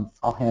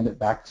 I'll hand it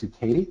back to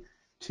Katie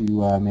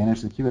to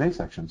manage the Q&A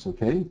section. So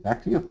Katie,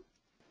 back to you.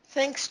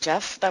 Thanks,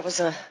 Jeff. That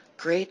was a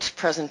great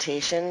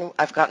presentation.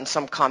 I've gotten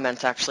some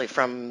comments actually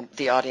from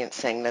the audience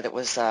saying that it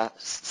was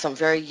some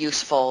very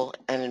useful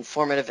and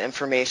informative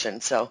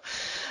information. So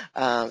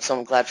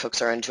I'm glad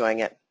folks are enjoying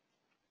it.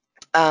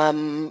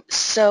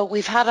 So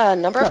we've had a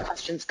number of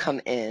questions come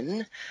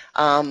in.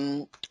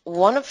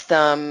 One of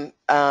them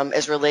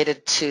is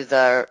related to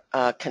the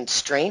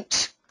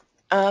constraint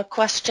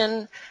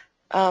question.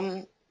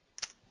 Did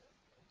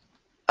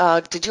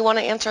you want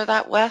to answer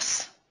that,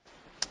 Wes?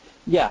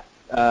 Yeah,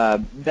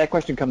 that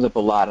question comes up a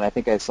lot, and I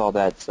think I saw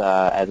that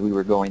as we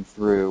were going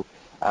through.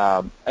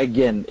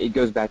 Again, it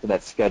goes back to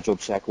that schedule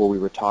check where we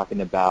were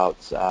talking about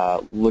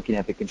looking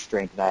at the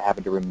constraint and I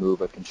having to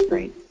remove a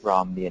constraint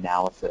from the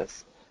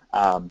analysis.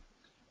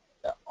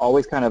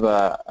 Always kind of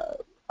a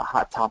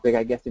hot topic,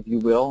 I guess, if you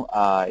will,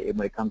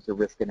 when it comes to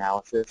risk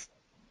analysis.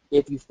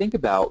 If you think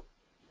about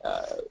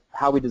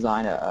how we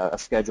design a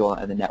schedule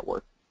and the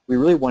network, we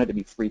really want it to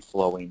be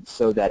free-flowing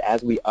so that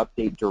as we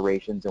update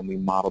durations and we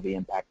model the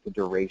impact to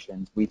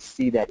durations, we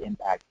see that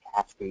impact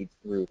cascade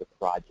through the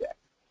project.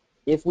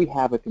 If we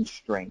have a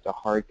constraint, a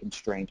hard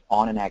constraint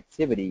on an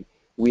activity,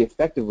 we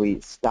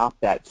effectively stop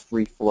that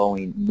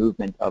free-flowing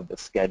movement of the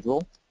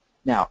schedule.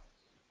 Now,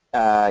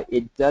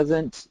 it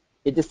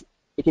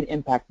can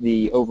impact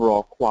the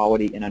overall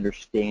quality and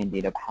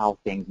understanding of how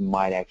things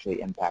might actually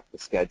impact the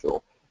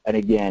schedule. And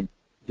again,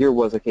 here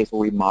was a case where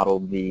we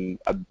modeled a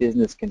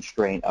business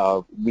constraint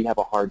of we have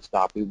a hard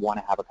stop, we want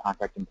to have a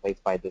contract in place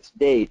by this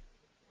date.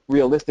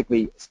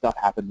 Realistically, stuff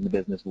happens in the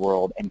business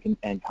world and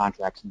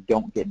contracts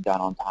don't get done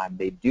on time.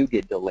 They do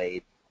get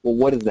delayed. Well,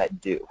 what does that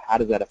do? How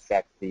does that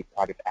affect the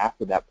project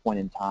after that point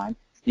in time?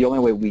 The only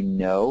way we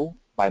know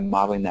by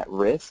modeling that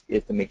risk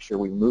is to make sure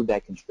we remove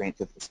that constraint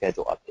if the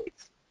schedule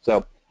updates.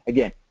 So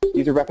again,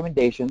 these are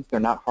recommendations. They're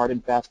not hard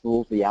and fast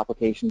rules. The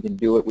application can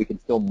do it. We can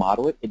still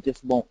model it. It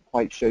just won't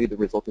quite show you the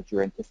result that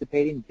you're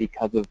anticipating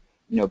because of,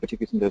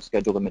 particularly some of those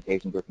schedule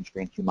limitations or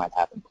constraints you might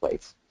have in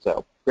place.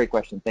 So great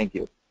question. Thank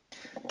you.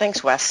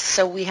 Thanks, Wes.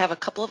 So we have a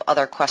couple of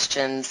other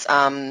questions,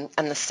 and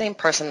the same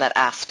person that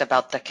asked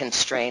about the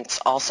constraints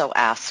also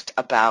asked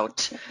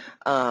about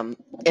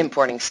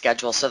importing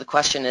schedules. So the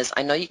question is,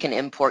 I know you can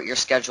import your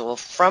schedule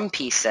from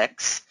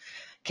P6.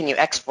 Can you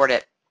export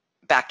it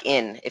back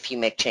in if you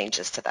make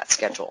changes to that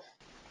schedule?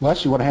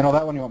 Wes, you want to handle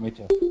that one? You want me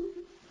to?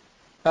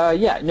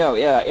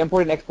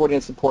 Importing and exporting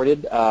is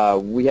supported.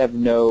 We have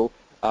no,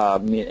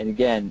 and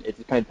again, it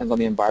kind of depends on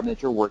the environment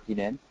that you're working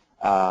in.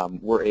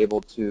 We're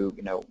able to,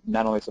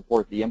 not only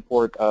support the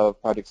import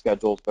of project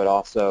schedules, but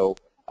also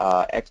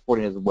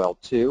exporting as well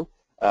too.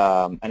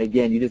 And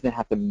again, you just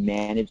have to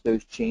manage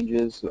those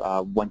changes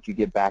once you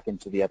get back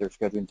into the other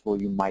scheduling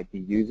tool you might be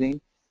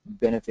using.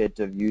 Benefit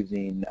of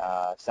using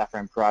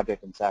Safran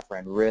Project and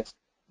Safran Risk,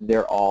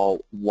 they're all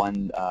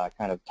one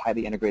kind of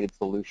tightly integrated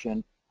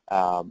solution.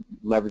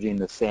 leveraging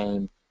the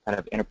same kind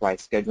of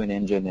enterprise scheduling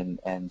engine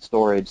and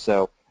storage.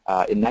 So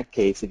in that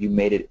case, if you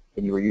made it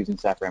and you were using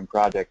Safran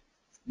Project,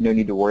 no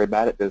need to worry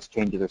about it. Those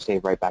changes are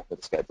saved right back to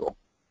the schedule.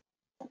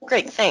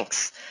 Great,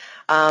 thanks.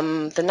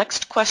 The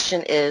next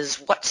question is,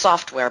 what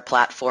software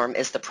platform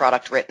is the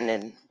product written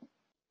in?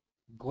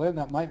 Glenn,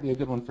 that might be a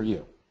good one for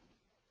you.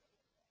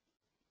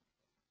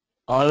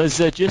 I was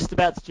just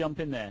about to jump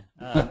in there.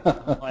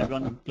 Hi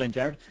everyone, I'm Glenn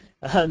Jarrett,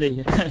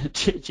 the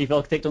Chief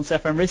Architect on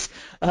Safran Risk.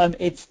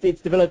 It's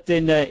developed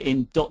in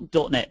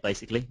 .NET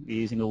basically. We're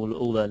using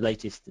all the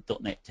latest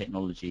 .NET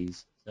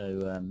technologies.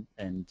 So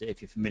and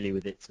if you're familiar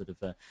with it, sort of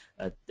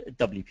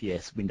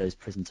WPS, Windows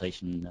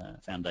Presentation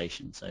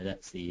Foundation. So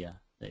that's the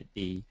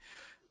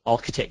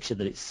architecture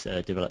that it's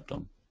developed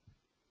on.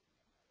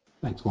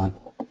 Thanks, Glenn.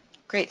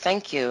 Great,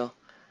 thank you.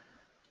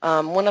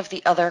 One of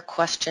the other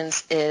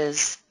questions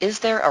is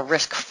there a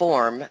risk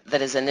form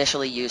that is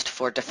initially used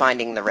for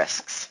defining the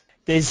risks?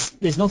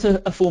 There's not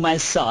a form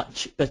as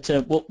such, but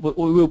what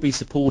we will be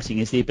supporting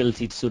is the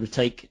ability to sort of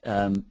take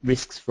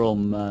risks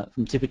from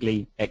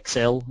typically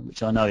Excel,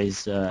 which I know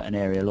is an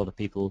area a lot of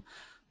people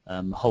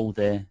hold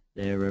their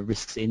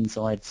risks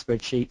inside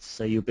spreadsheets.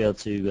 So you'll be able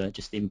to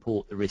just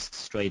import the risks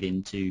straight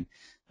into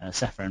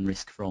Safran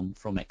Risk from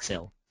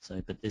Excel.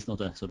 So, but there's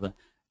not a sort of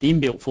the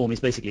inbuilt form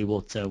is basically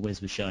what Wes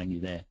was showing you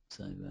there.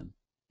 So,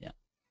 yeah.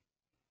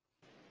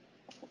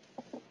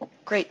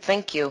 Great,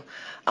 thank you.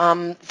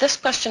 This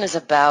question is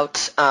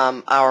about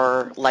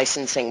our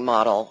licensing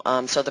model.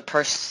 So the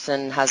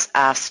person has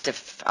asked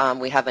if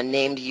we have a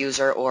named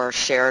user or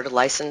shared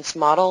license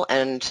model,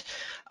 and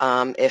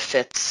if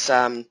it's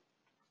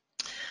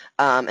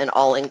an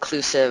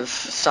all-inclusive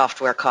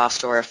software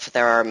cost or if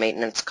there are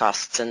maintenance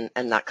costs and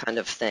that kind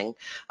of thing.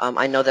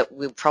 I know that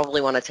we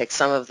probably want to take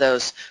some of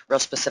those real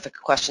specific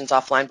questions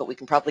offline, but we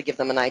can probably give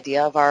them an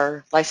idea of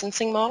our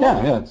licensing model.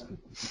 Yeah.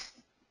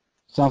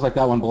 Sounds like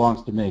that one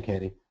belongs to me,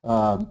 Katie.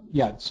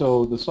 Yeah,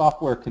 so the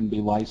software can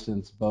be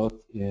licensed both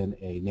in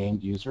a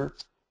named user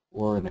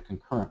or in a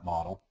concurrent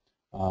model.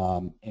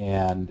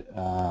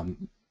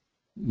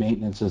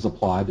 Maintenance is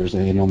applied. There's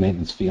an annual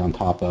maintenance fee on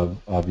top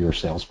of your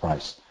sales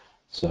price.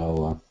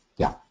 So,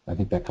 yeah, I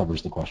think that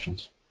covers the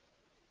questions.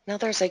 Now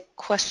there's a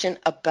question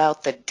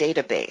about the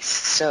database.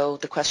 So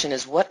the question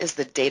is, what is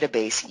the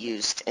database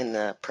used in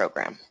the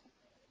program?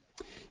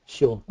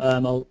 Sure. I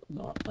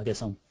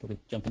guess I'll probably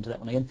jump into that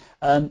one again.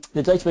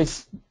 The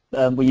database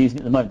we're using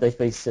at the moment,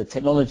 database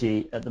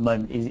technology at the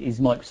moment is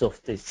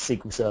Microsoft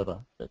SQL Server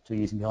that we're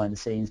using behind the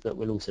scenes, but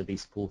we'll also be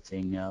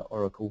supporting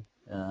Oracle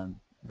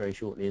very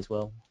shortly as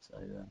well. So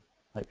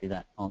hopefully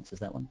that answers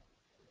that one.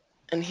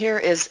 And here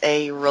is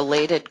a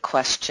related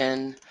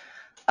question.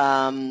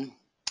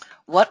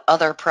 What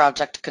other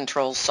project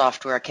controls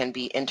software can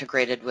be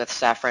integrated with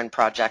Safran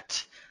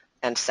Project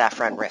and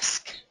Safran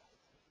Risk?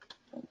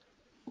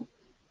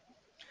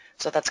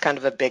 So that's kind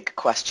of a big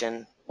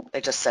question.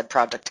 They just said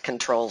project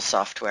controls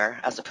software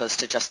as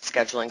opposed to just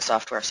scheduling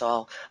software,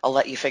 so I'll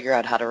let you figure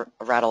out how to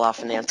rattle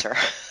off an answer.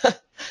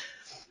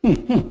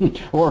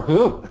 Or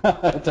who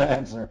to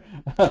answer.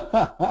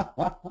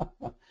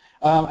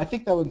 I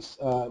think that was,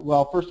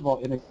 well, first of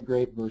all,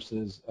 integrate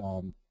versus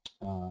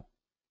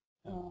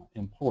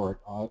import.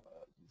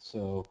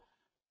 So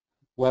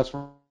Wes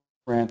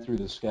ran through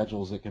the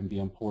schedules that can be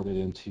imported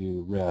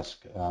into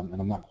Risk, and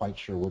I'm not quite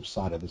sure which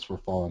side of this we're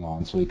falling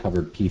on. So he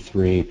covered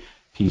P3,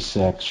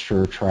 P6,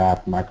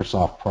 SureTrack,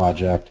 Microsoft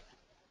Project.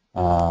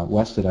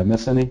 Wes, did I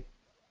miss any?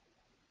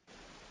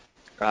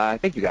 I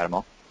think you got them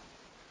all.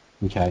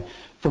 Okay.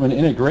 From an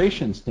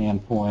integration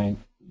standpoint,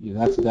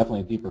 that's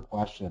definitely a deeper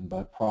question,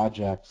 but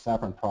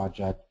Safran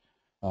Project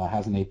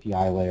has an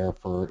API layer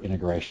for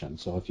integration.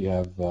 So if you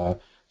have,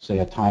 say,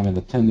 a time and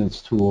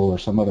attendance tool or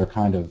some other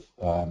kind of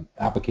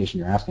application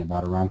you're asking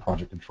about around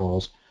project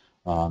controls,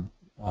 or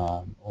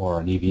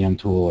an EVM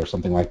tool or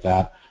something like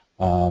that,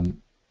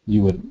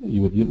 you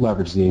would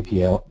leverage the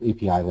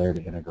API layer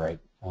to integrate.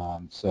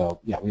 So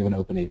yeah, we have an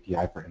open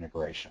API for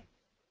integration.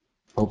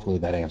 Hopefully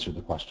that answered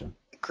the question.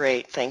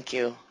 Great, thank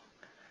you.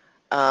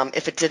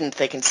 If it didn't,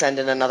 they can send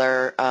in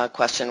another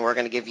question. We're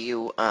going to give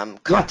you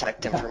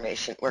contact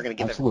information. We're going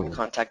to give everyone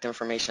contact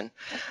information.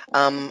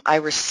 I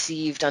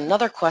received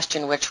another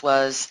question, which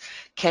was,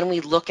 can we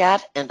look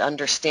at and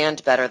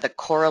understand better the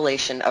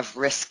correlation of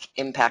risk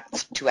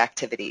impacts to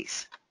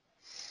activities?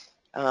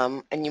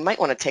 And you might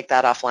want to take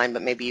that offline,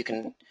 but maybe you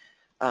can,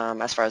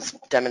 as far as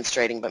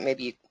demonstrating, but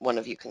maybe one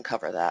of you can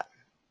cover that.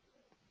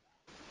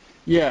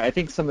 Yeah, I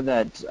think some of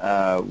that,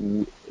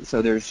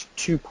 so there's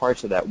two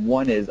parts of that.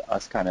 One is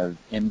us kind of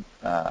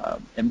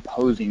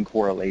imposing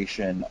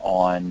correlation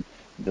on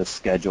the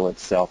schedule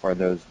itself, or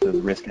those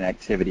risk and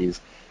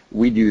activities.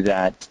 We do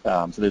that,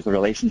 so there's a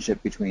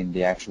relationship between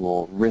the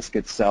actual risk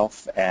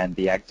itself and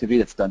the activity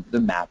that's done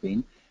through the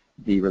mapping.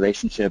 The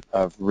relationship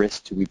of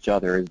risk to each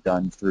other is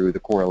done through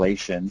the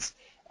correlations,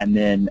 and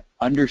then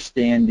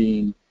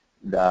understanding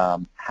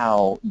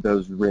how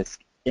those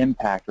risks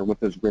impact or what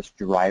those risk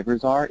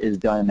drivers are is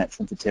done in that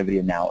sensitivity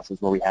analysis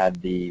where we had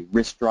the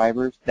risk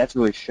drivers. That's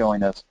really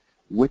showing us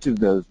which of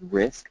those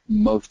risks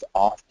most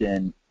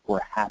often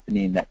were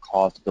happening that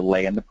caused a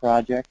delay in the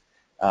project.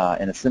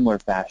 In a similar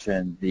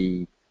fashion,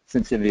 the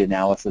sensitivity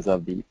analysis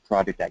of the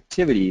project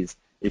activities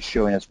is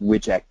showing us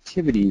which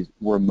activities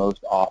were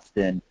most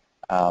often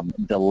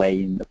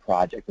delaying the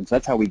project. And so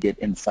that's how we get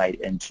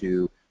insight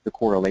into the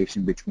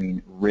correlation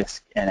between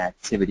risk and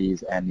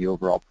activities and the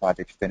overall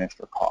project finished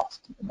or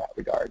cost in that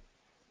regard.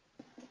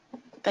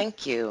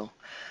 Thank you.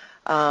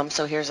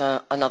 So here's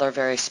another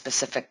very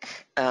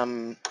specific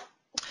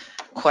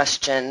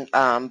question,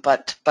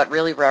 but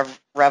really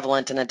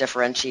relevant and a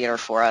differentiator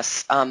for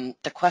us.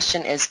 The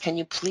question is, can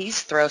you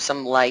please throw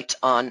some light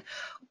on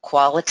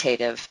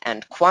qualitative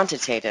and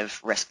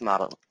quantitative risk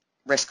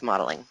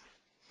modeling?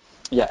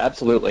 Yeah,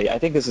 absolutely. I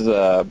think this is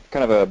a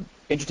kind of a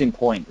interesting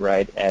point,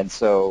 right? And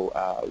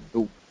so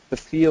the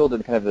field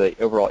and kind of the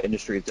overall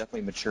industry has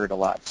definitely matured a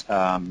lot,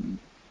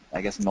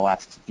 I guess, in the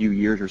last few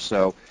years or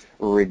so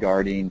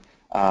regarding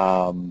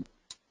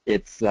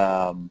it's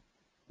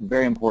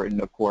very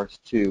important, of course,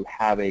 to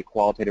have a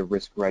qualitative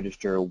risk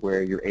register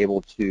where you're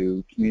able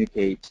to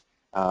communicate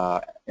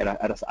at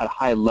a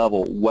high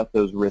level what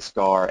those risks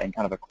are and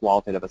kind of a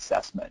qualitative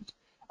assessment.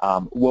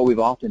 What we've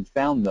often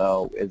found,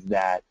 though, is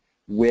that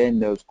when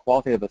those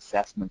qualitative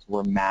assessments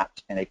were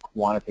mapped in a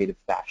quantitative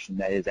fashion,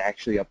 that is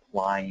actually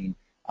applying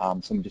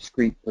some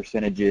discrete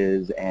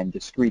percentages and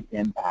discrete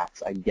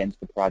impacts against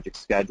the project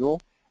schedule,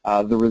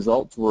 the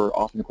results were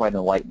often quite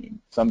enlightening.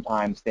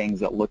 Sometimes things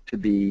that looked to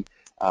be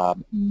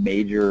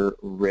major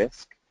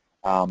risk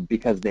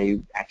because they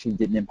actually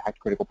didn't impact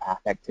critical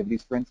path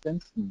activities, for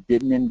instance,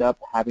 didn't end up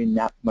having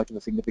that much of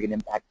a significant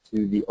impact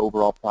to the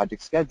overall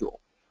project schedule,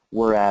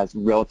 whereas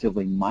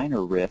relatively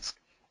minor risk,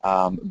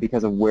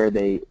 because of where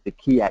the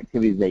key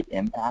activities they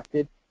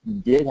impacted,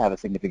 did have a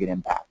significant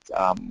impact.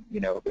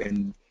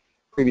 And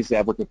previously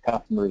I've worked with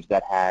customers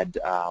that had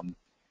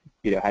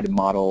had to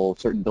model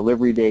certain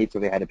delivery dates, or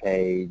they had to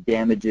pay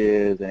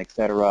damages and et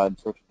cetera, and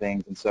sorts of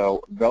things. And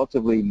so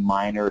relatively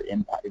minor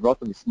impact,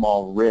 relatively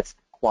small risk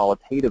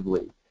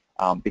qualitatively,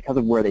 because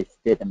of where they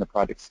fit in the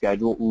project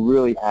schedule,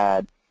 really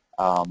had,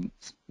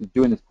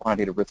 doing this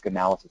quantitative risk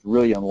analysis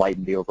really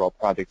enlightened the overall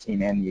project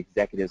team and the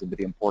executives into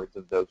the importance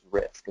of those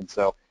risks. And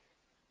so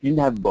you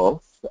can have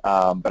both,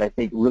 but I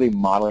think really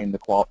modeling the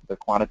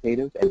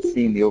quantitative and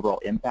seeing the overall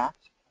impact,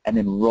 and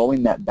then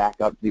rolling that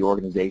back up to the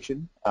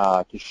organization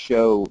to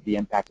show the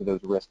impact of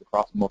those risks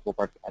across multiple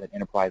parts at an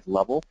enterprise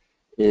level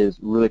is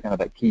really kind of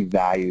that key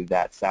value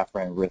that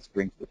Safran Risk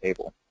brings to the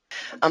table.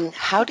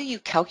 How do you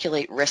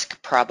calculate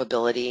risk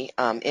probability?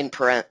 In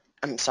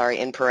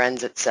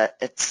parens it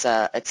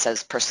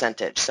says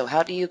percentage. So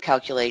how do you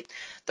calculate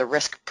the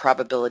risk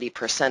probability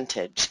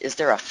percentage? Is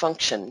there a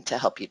function to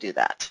help you do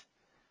that?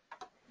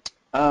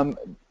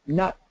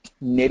 Not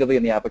natively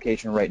in the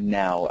application right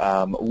now.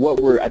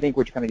 I think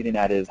what you're kind of getting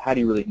at is, how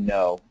do you really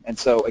know? And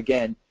so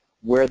again,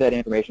 where that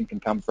information can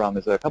come from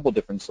is a couple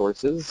different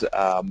sources.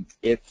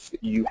 If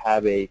you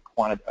have a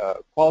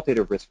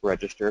qualitative risk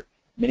register,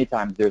 many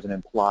times there's an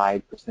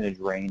implied percentage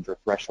range or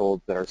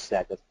thresholds that are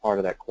set as part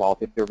of that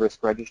qualitative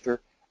risk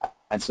register,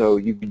 and so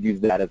you can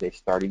use that as a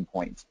starting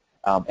point.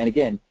 And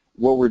again,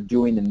 what we're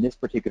doing in this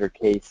particular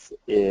case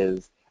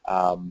is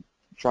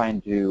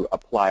trying to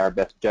apply our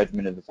best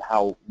judgment as to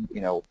how,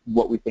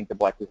 what we think the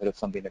likelihood of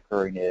something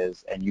occurring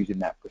is, and using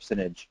that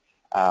percentage.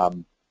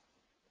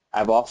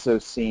 I've also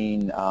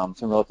seen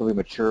some relatively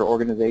mature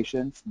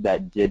organizations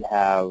that did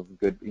have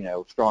good,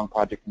 strong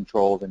project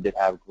controls and did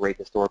have great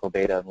historical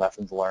data and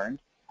lessons learned,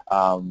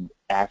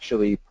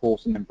 actually pull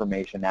some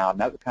information out.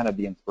 And that was kind of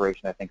the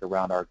inspiration, I think,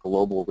 around our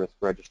global risk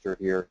register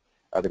here,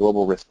 the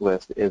global risk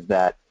list, is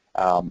that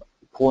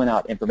pulling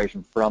out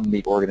information from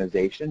the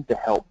organization to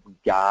help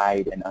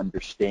guide and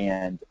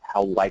understand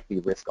how likely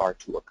risks are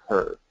to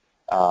occur.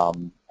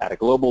 At a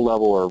global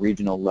level or a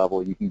regional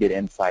level, you can get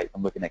insight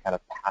from looking at kind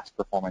of past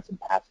performance and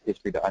past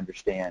history to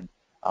understand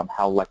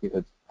how likely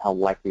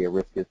a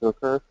risk is to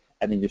occur,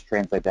 and then just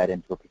translate that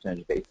into a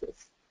percentage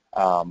basis.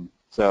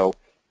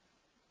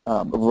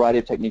 A variety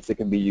of techniques that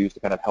can be used to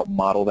kind of help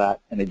model that.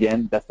 And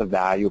again, that's the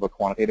value of a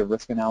quantitative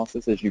risk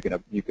analysis, is you can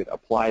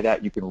apply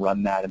that, you can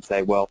run that and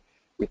say, well,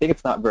 we think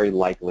it's not very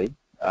likely.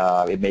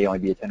 It may only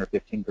be a 10 or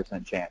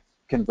 15% chance.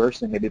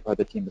 Conversely, maybe part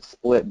of the team is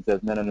split and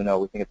says, no,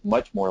 we think it's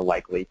much more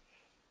likely.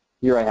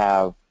 Here I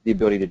have the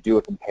ability to do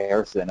a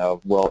comparison of,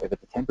 well, if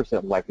it's a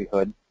 10%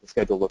 likelihood, the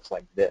schedule looks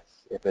like this.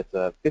 If it's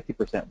a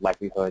 50%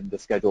 likelihood, the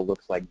schedule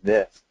looks like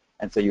this.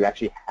 And so you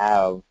actually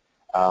have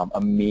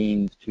a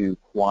means to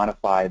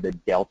quantify the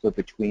delta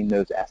between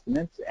those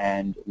estimates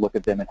and look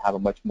at them and have a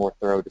much more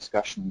thorough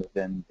discussion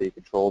within the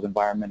controlled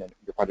environment and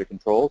your project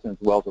controls, and as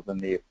well as within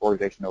the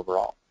organization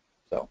overall.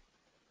 So,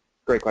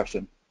 great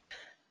question.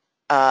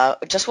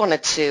 Just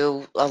wanted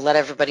to let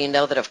everybody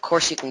know that, of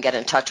course, you can get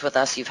in touch with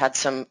us. You've had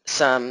some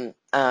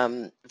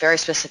very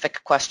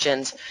specific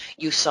questions.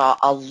 You saw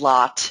a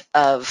lot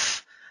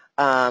of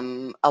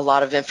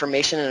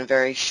information in a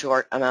very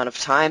short amount of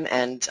time,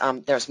 and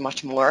there's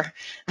much more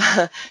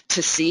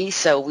to see.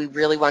 So we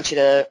really want you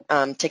to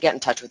get in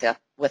touch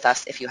with with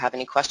us if you have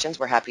any questions.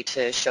 We're happy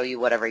to show you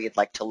whatever you'd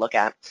like to look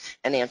at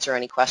and answer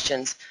any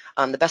questions.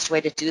 The best way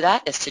to do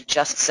that is to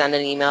just send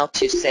an email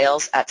to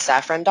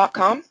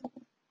sales@safran.com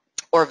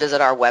or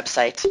visit our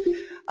website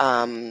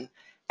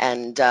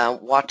and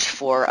watch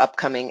for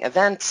upcoming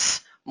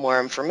events, more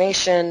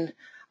information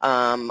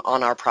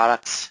on our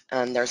products.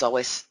 And there's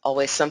always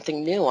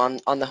something new on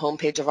the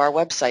homepage of our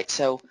website.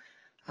 So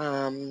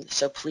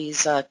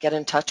please get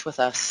in touch with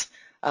us.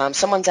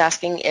 Someone's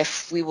asking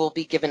if we will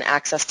be given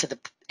access to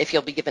if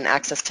you'll be given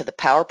access to the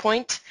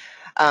PowerPoint.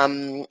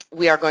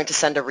 We are going to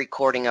send a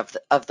recording of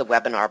the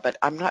webinar, but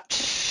I'm not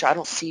sure, I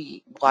don't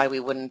see why we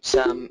wouldn't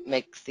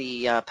make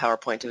the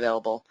PowerPoint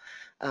available.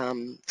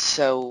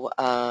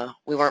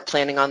 We weren't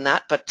planning on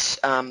that, but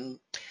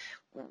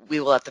we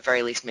will at the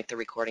very least make the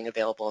recording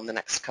available in the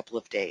next couple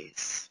of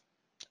days.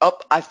 Oh,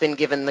 I've been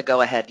given the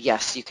go-ahead.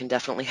 Yes, you can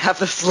definitely have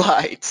the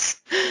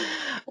slides.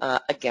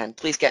 Again,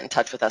 please get in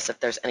touch with us if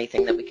there's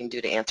anything that we can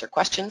do to answer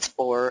questions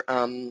or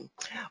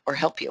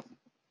help you.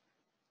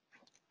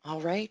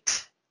 All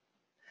right.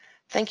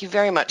 Thank you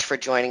very much for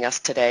joining us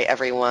today,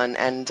 everyone,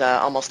 and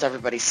almost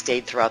everybody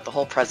stayed throughout the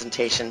whole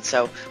presentation,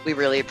 so we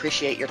really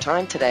appreciate your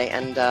time today,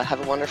 and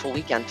have a wonderful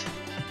weekend.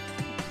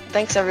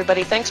 Thanks,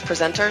 everybody. Thanks,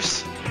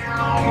 presenters.